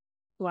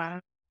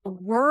 Wow. The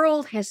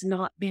world has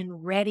not been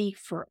ready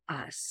for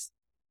us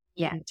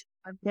yet.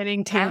 I'm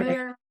getting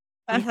tired.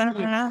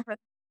 Now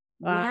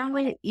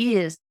it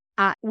is.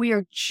 We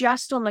are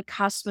just on the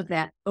cusp of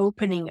that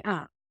opening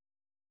up.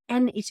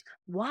 And it's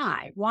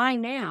why? Why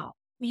now?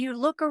 You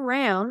look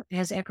around,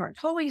 as Eckhart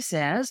Tolle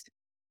says,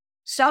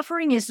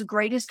 suffering is the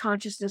greatest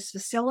consciousness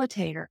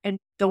facilitator. And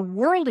the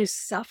world is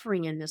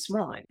suffering in this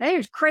moment.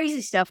 There's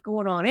crazy stuff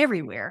going on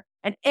everywhere.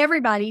 And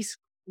everybody's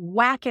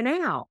whacking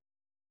out.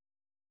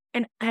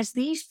 And as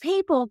these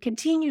people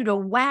continue to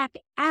whack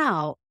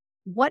out,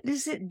 what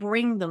does it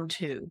bring them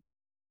to?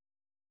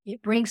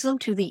 It brings them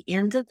to the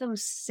end of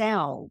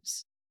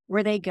themselves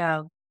where they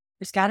go,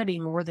 there's got to be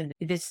more than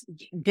this.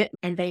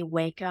 And they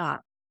wake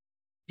up.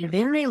 And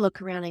then they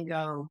look around and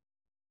go,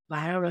 well,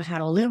 I don't know how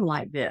to live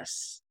like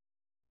this.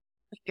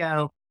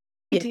 Go.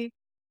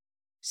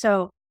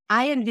 So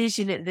I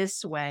envision it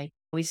this way.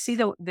 We see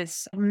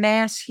this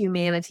mass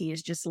humanity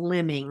is just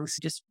lemmings,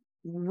 just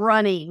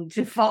running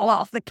to fall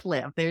off the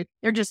cliff.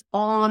 They're just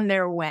on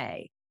their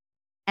way.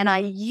 And I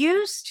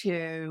used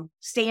to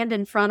stand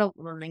in front of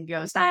them and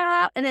go,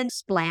 stop, and then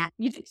splat.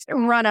 You just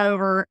run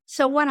over.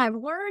 So what I've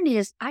learned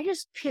is I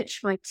just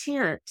pitch my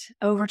tent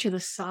over to the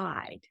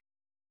side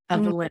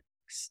of the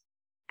lemmings.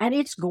 And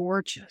it's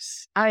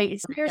gorgeous.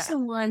 There's the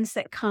ones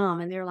that come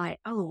and they're like,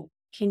 oh,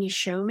 can you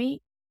show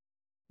me?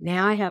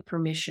 Now I have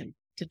permission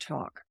to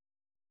talk.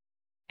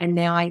 And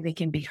now they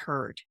can be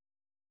heard.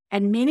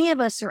 And many of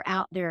us are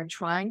out there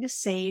trying to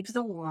save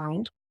the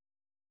world.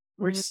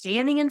 We're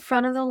standing in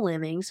front of the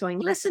lemmings going,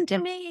 listen to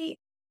me.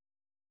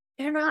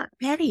 They're not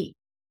ready.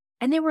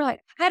 And they were like,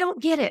 I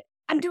don't get it.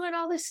 I'm doing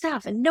all this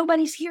stuff and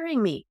nobody's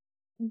hearing me.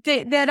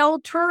 That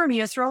old term,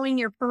 you're throwing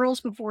your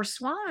pearls before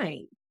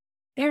swine.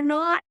 They're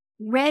not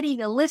ready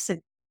to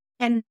listen.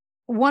 And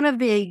one of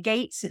the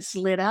gates that's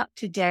lit up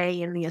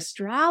today in the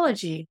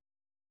astrology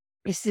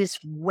is this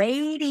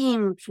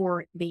waiting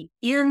for the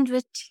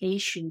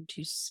invitation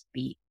to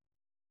speak.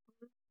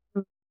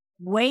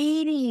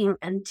 Waiting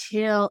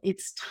until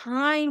it's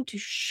time to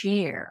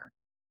share.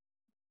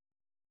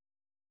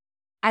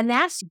 And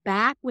that's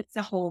back with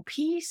the whole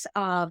piece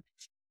of,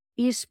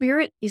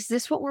 Spirit, is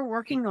this what we're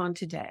working on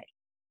today?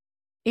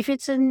 If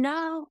it's a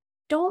no,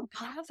 don't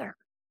bother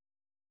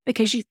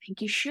because you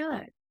think you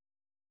should.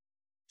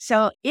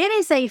 So it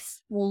is a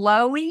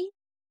flowy,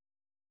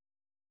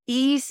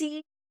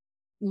 easy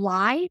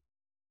life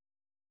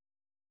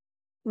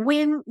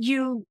when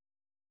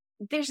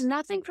there's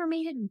nothing for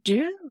me to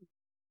do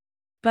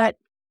but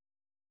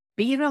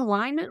be in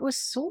alignment with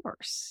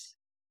source.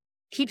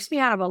 Keeps me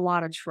out of a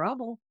lot of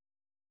trouble.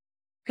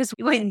 Because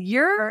when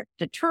your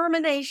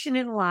determination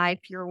in life,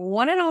 your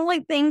one and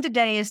only thing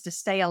today is to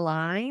stay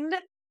aligned,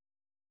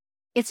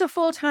 it's a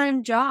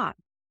full-time job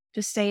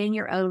to stay in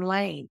your own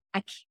lane.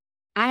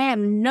 I have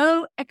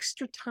no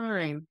extra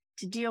time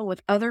to deal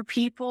with other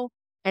people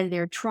and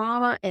their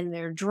trauma and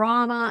their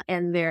drama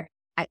and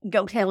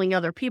go telling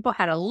other people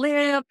how to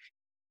live.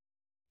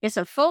 It's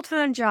a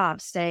full-time job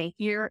staying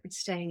here and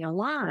staying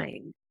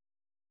aligned.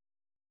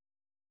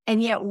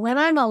 And yet when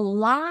I'm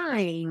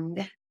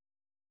aligned,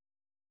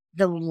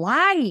 the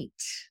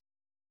light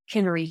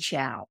can reach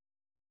out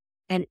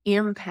and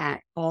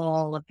impact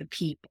all of the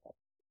people.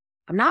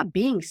 I'm not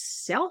being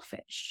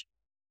selfish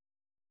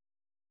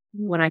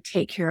when I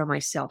take care of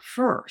myself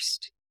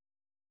first.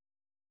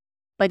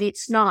 But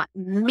it's not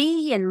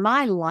me and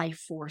my life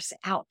force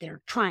out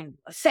there trying to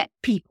affect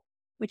people,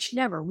 which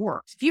never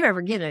works. If you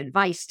ever give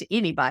advice to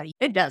anybody,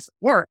 it doesn't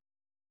work.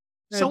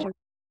 So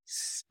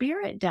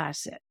spirit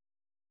does it.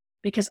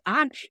 Because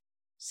I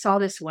saw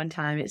this one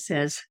time. It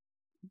says,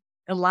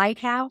 the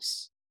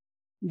lighthouse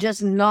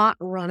does not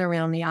run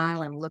around the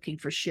island looking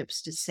for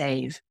ships to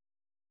save.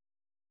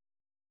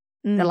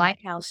 The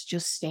lighthouse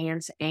just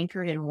stands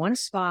anchored in one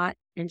spot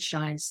and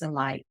shines the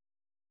light.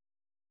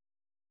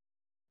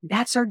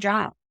 That's our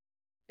job.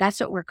 That's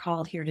what we're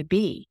called here to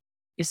be,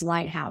 is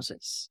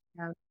lighthouses.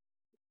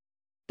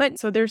 But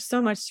so there's so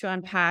much to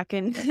unpack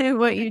in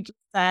what you just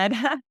said.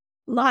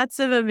 Lots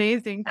of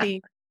amazing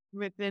things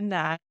within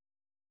that.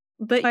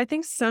 But I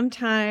think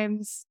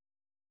sometimes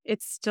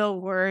it's still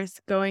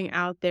worth going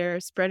out there,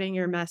 spreading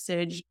your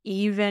message,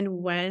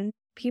 even when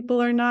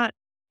people are not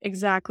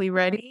exactly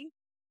ready.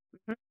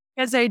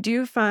 Because I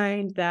do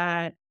find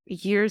that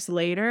years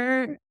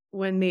later,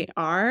 when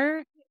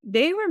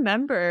they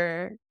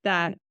remember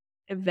that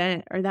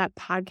event or that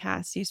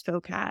podcast you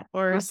spoke at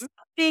or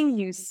something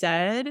you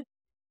said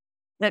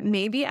that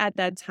maybe at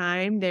that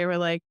time they were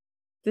like,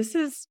 this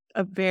is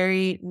a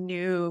very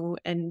new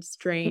and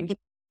strange.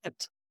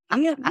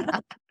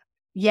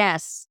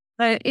 Yes.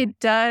 But it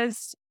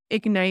does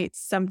ignite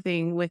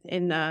something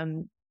within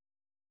them.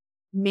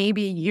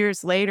 Maybe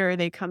years later,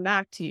 they come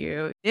back to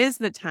you. It is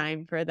the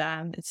time for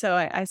them. So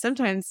I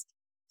sometimes,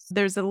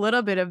 there's a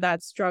little bit of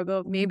that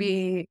struggle.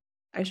 Maybe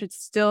I should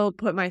still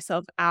put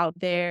myself out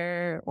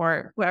there,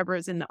 or whoever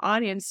is in the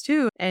audience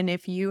too. And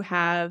if you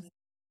have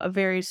a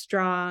very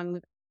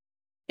strong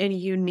and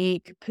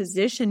unique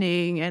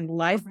positioning and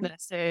life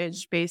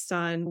message based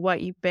on what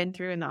you've been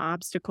through and the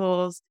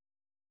obstacles,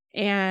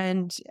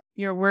 and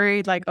you're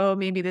worried like, oh,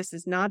 maybe this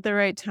is not the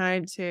right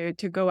time to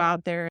go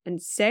out there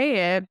and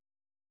say it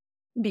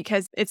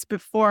because it's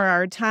before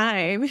our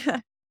time.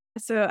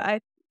 So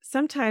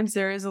sometimes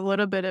there is a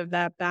little bit of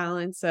that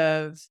balance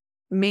of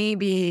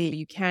maybe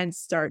you can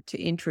start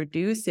to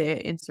introduce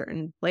it in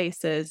certain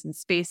places and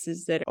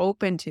spaces that are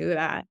open to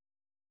that.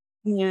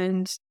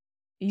 And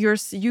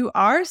you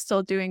are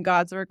still doing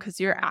God's work because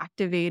you're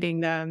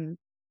activating them,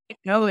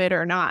 know it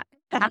or not.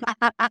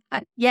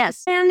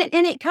 Yes. And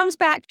it comes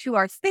back to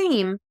our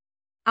theme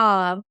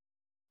of,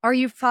 are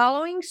you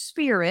following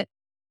spirit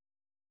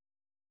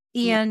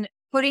in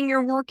putting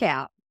your work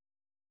out?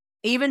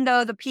 Even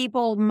though the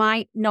people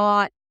might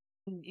not,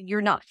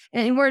 you're not.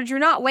 In other words, you're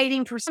not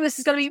waiting for this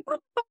is going to be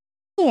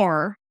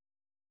more.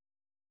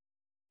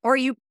 Or are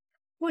you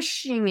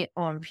pushing it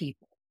on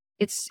people?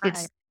 It's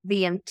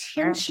the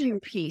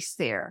intention piece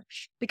there.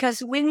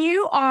 Because when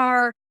you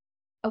are,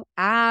 oh,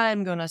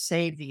 I'm going to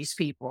save these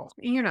people,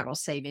 you're not going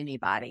to save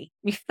anybody.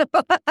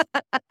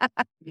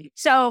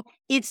 So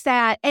it's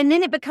that, and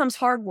then it becomes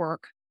hard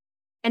work.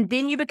 And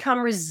then you become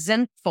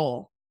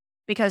resentful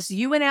because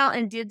you went out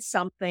and did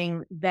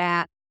something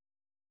that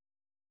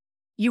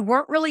you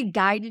weren't really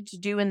guided to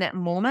do in that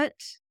moment.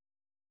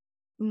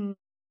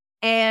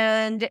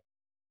 And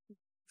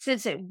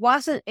since it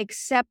wasn't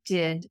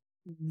accepted,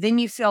 then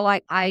you feel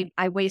like I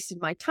wasted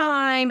my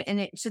time.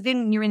 And so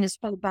then you're in this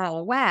whole ball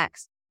of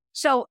wax.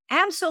 So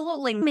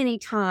absolutely many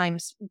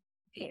times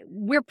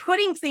we're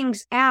putting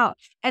things out.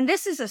 And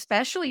this is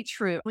especially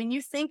true when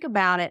you think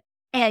about it.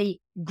 A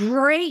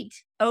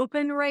great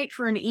open rate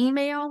for an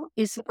email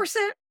is 2%.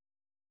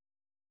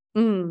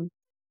 2%.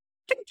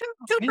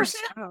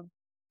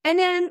 And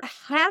then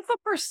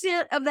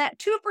 0.5% of that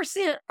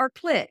 2% are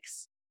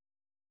clicks.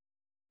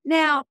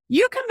 Now,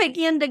 you can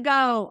begin to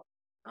go,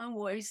 I'm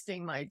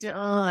wasting my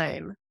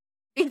time.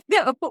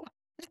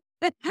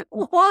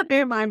 What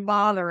am I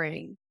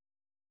bothering?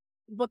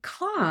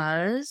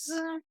 Because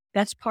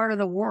that's part of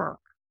the work.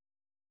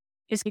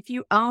 Is if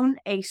you own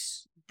a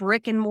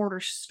brick and mortar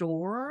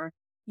store,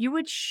 you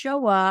would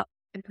show up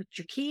and put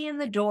your key in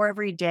the door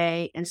every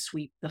day and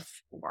sweep the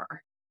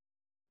floor.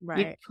 Right.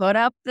 You'd put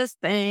up the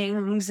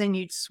things and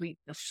you'd sweep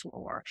the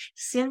floor.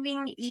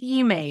 Sending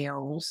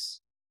emails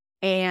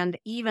and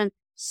even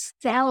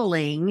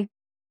selling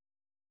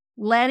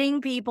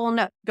letting people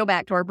know. Go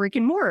back to our brick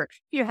and mortar.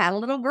 You had a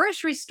little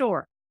grocery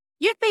store.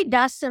 You'd be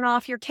dusting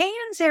off your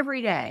cans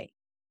every day.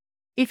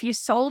 If you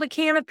sold a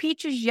can of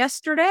peaches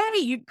yesterday,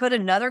 you'd put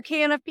another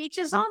can of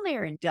peaches on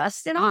there and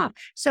dust it off.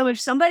 So if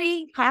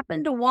somebody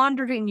happened to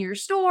wander in your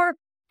store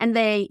and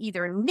they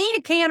either need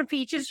a can of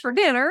peaches for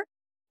dinner,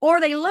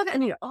 or they look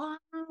and you go, oh,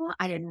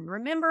 I didn't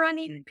remember I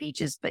needed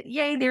peaches, but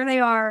yay, there they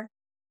are.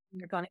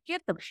 You're going to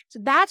get them. So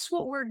that's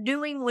what we're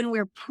doing when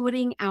we're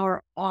putting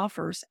our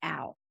offers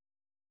out,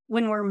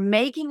 when we're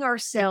making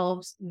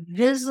ourselves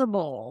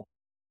visible.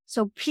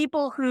 So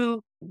people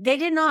who they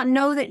did not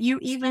know that you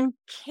even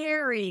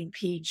carried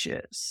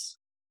peaches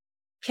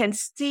can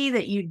see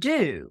that you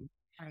do.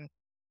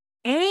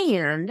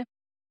 And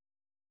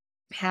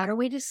how do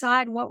we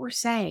decide what we're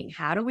saying?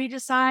 How do we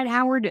decide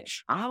how we're doing?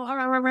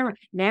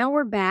 Now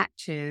we're back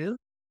to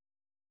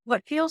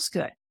what feels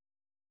good.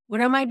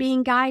 What am I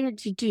being guided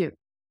to do?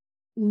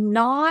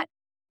 Not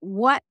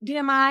what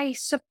am I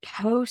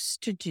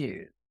supposed to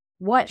do?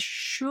 What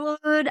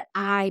should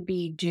I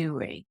be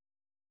doing?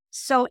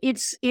 So it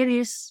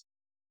is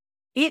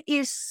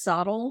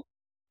subtle.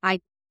 I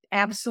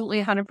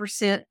absolutely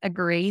 100%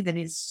 agree that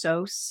it's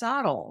so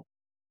subtle,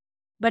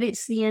 but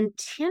it's the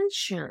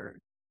intention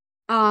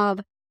of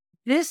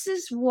this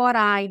is what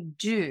I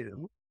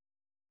do.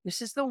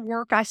 This is the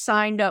work I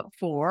signed up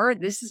for.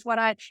 This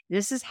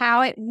is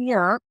how it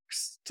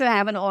works to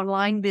have an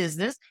online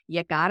business.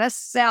 You got to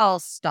sell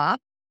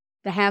stuff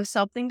to have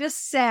something to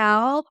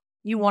sell.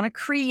 You want to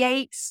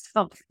create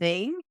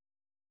something.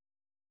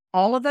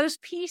 All of those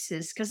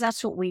pieces, because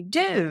that's what we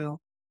do.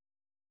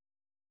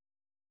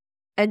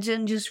 And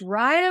then just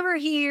right over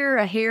here,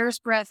 a hair's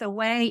breadth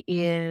away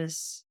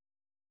is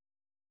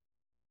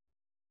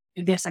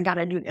do this. I got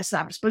to do this.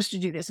 I'm supposed to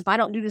do this. If I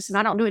don't do this and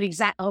I don't do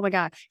it oh my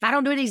God, if I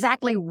don't do it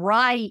exactly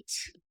right.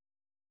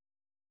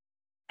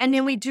 And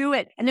then we do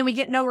it and then we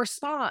get no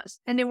response.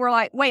 And then we're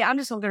like, wait, I'm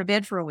just going to go to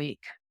bed for a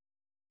week.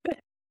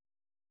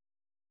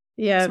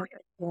 Yeah.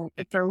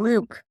 It's a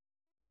loop.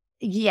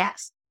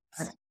 Yes.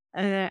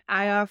 And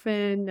I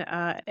often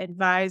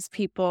advise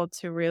people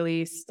to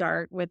really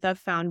start with a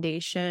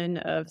foundation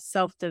of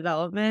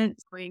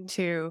self-development, going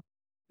to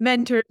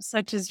mentors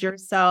such as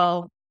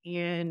yourself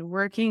and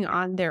working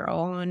on their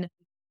own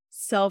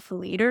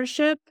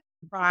self-leadership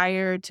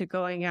prior to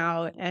going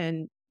out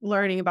and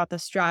learning about the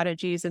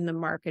strategies and the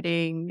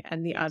marketing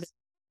and the other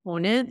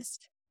components.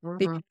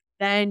 Because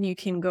then you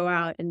can go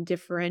out and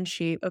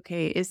differentiate,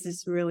 okay, is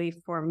this really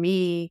for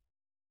me?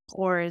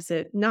 Or is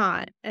it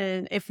not?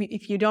 And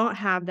if you don't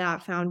have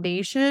that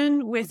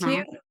foundation with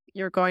you,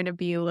 you're going to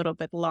be a little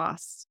bit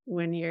lost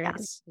when you're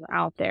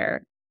out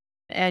there.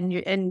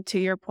 And to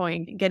your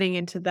point, getting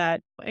into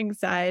that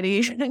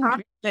anxiety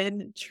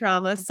and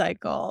trauma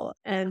cycle.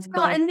 And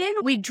then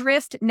we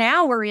drift.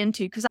 Now we're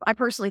into, because I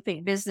personally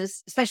think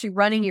business, especially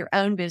running your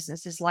own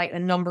business, is like the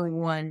number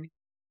one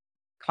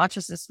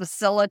consciousness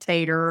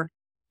facilitator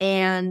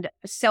and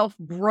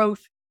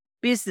self-growth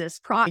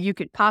business you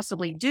could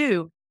possibly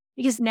do.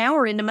 Because now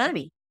we're into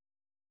money.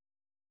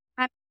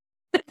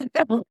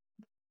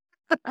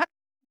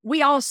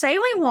 We all say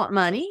we want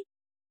money,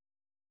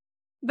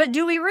 but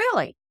do we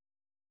really?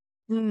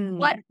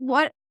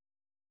 What?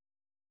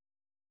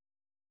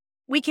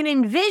 We can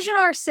envision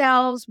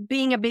ourselves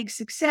being a big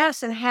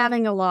success and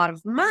having a lot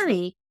of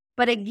money,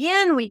 but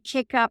again, we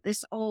kick up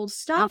this old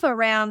stuff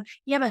around,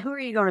 yeah, but who are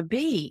you going to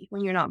be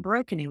when you're not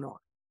broke anymore?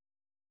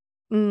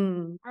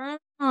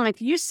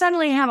 If you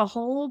suddenly have a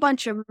whole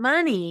bunch of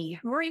money,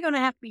 who are you going to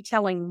have to be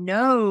telling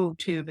no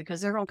to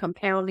because they're going to come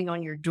pounding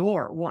on your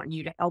door wanting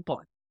you to help them?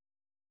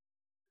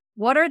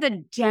 What are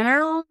the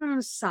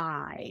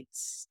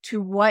downsides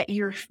to what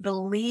you're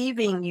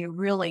believing you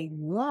really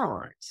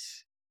want?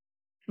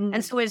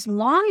 And so as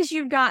long as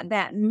you've got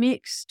that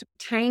mixed,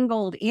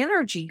 tangled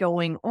energy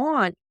going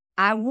on,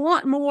 I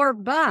want more,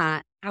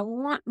 but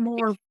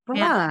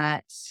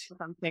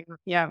something.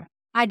 Yeah.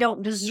 I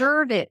don't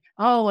deserve it.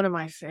 Oh, one of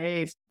my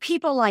faves.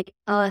 People like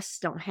us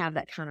don't have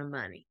that kind of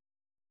money.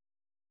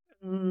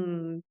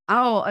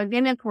 Oh, and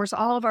then of course,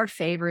 all of our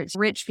favorites,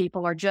 rich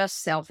people, are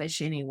just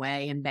selfish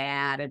anyway and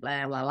bad and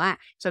blah, blah, blah.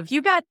 So if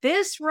you got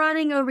this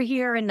running over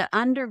here in the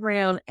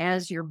underground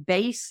as your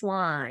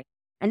baseline,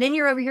 and then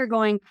you're over here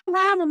going, well,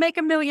 I'm going to make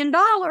 $1 million.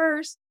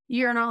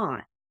 You're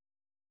not.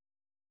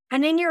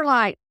 And then you're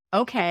like,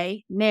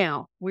 okay,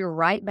 now we're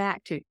right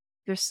back to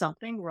there's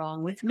something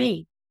wrong with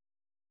me.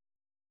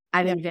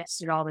 I've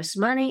invested all this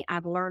money.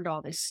 I've learned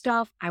all this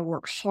stuff. I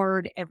work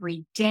hard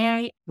every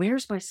day.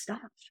 Where's my stuff?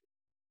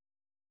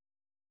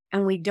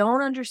 And we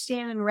don't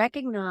understand and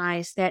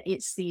recognize that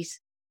it's these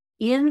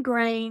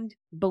ingrained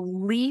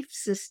belief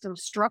system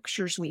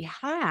structures we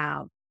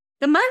have.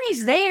 The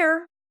money's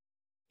there.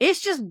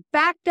 It's just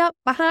backed up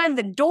behind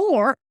the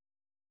door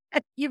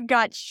that you've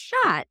got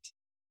shut.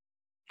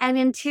 And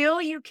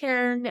until you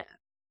can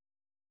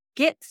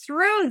get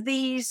through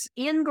these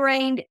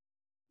ingrained,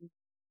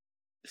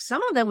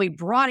 some of them we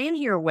brought in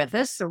here with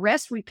us, the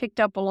rest we picked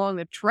up along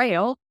the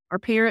trail. Our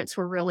parents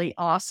were really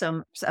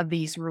awesome of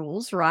these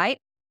rules, right?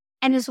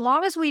 And as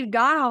long as we've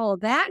got all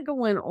of that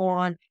going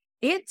on,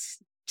 It's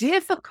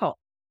difficult.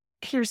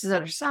 Here's the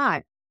other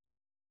side.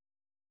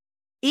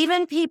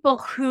 Even people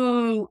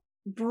who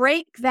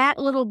break that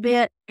little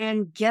bit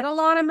and get a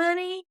lot of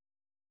money,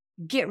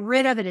 get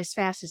rid of it as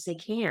fast as they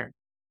can.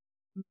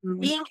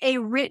 Being a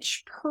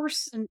rich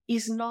person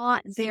is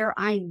not their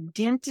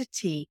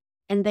identity,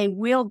 and they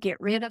will get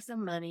rid of the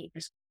money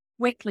as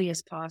quickly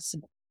as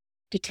possible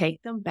to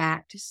take them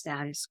back to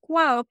status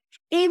quo,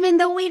 even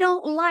though we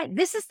don't like,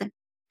 this is the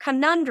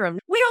conundrum.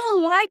 We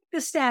don't like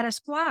the status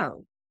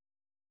quo,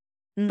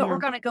 but we're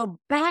going to go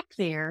back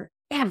there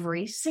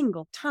every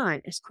single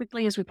time as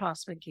quickly as we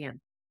possibly can,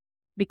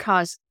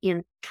 because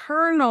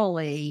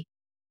internally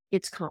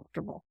it's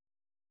comfortable.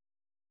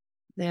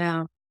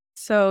 Yeah.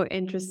 So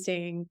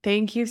interesting.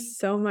 Thank you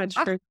so much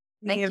for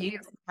Thank you.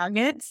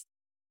 nuggets.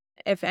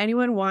 If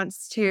anyone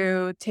wants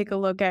to take a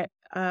look at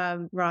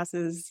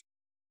Ross's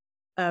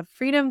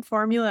Freedom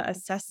Formula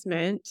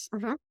Assessment,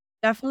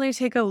 definitely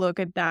take a look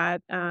at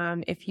that.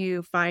 If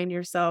you find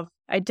yourself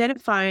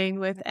identifying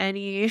with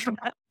any of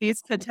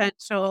these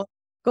potential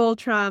goal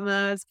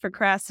traumas,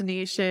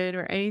 procrastination,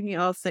 or anything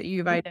else that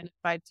you've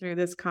identified through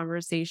this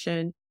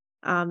conversation,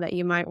 that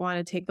you might want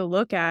to take a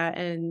look at,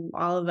 and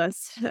all of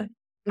us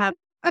have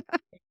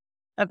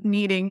of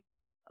needing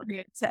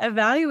to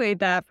evaluate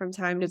that from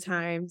time to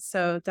time.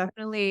 So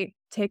definitely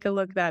take a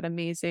look at that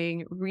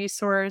amazing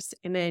resource.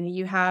 And then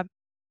you have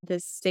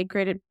this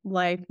Sacred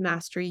Life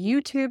Mastery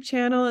YouTube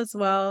channel as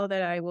well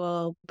that I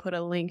will put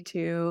a link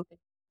to.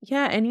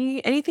 Yeah,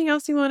 anything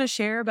else you want to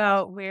share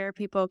about where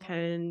people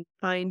can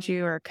find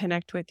you or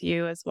connect with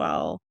you as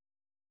well?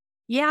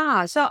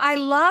 Yeah, so I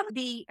love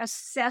the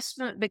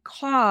assessment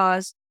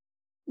because,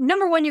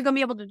 number one, you're going to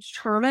be able to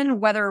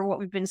determine whether what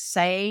we've been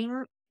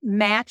saying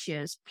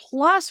matches.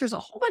 Plus, there's a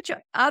whole bunch of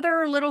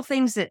other little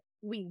things that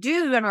we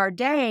do in our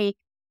day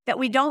that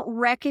we don't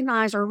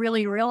recognize or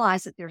really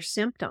realize that they're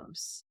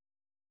symptoms.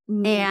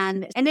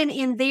 And then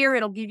in there,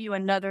 it'll give you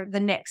the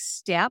next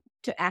step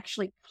to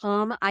actually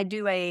come. I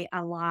do a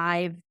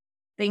live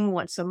thing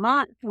once a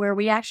month where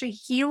we actually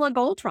heal a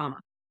goal trauma.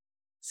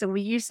 So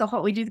we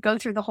go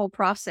through the whole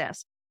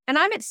process. And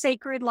I'm at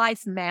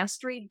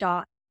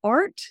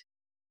sacredlifemastery.art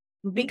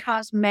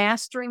because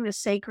mastering the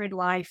sacred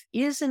life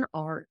is an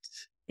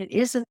art. It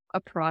isn't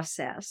a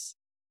process.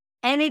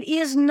 And it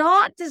is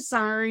not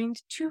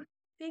designed to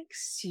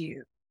fix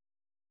you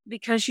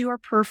because you are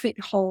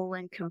perfect, whole,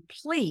 and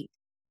complete.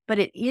 But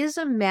it is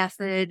a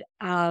method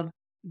of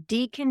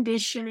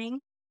deconditioning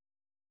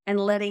and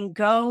letting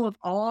go of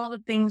all the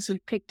things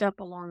we've picked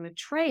up along the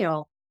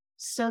trail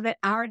so that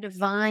our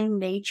divine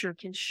nature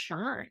can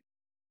shine.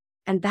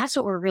 And that's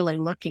what we're really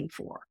looking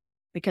for,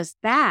 because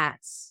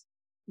that's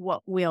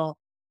what will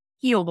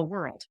heal the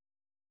world.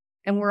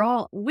 And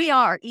we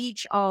are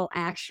each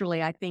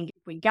actually, I think,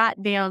 if we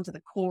got down to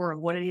the core of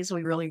what it is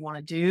we really want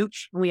to do,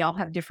 and we all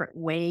have different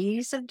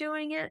ways of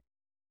doing it,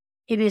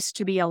 it is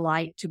to be a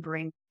light to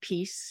bring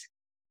peace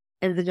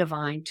and the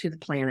divine to the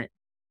planet.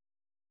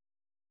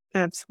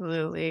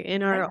 Absolutely.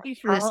 In our all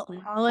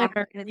in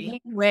our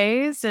unique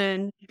ways.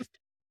 And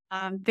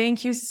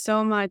thank you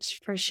so much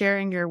for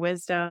sharing your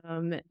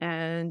wisdom.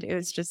 And it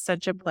was just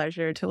such a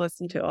pleasure to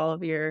listen to all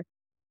of your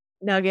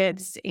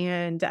nuggets.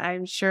 And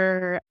I'm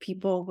sure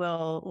people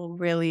will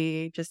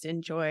really just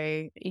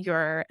enjoy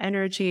your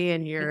energy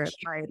and your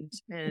light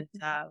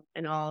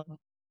and all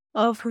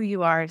of who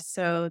you are.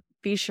 So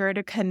be sure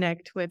to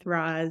connect with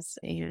Roz,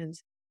 and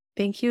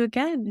thank you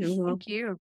again. Thank you.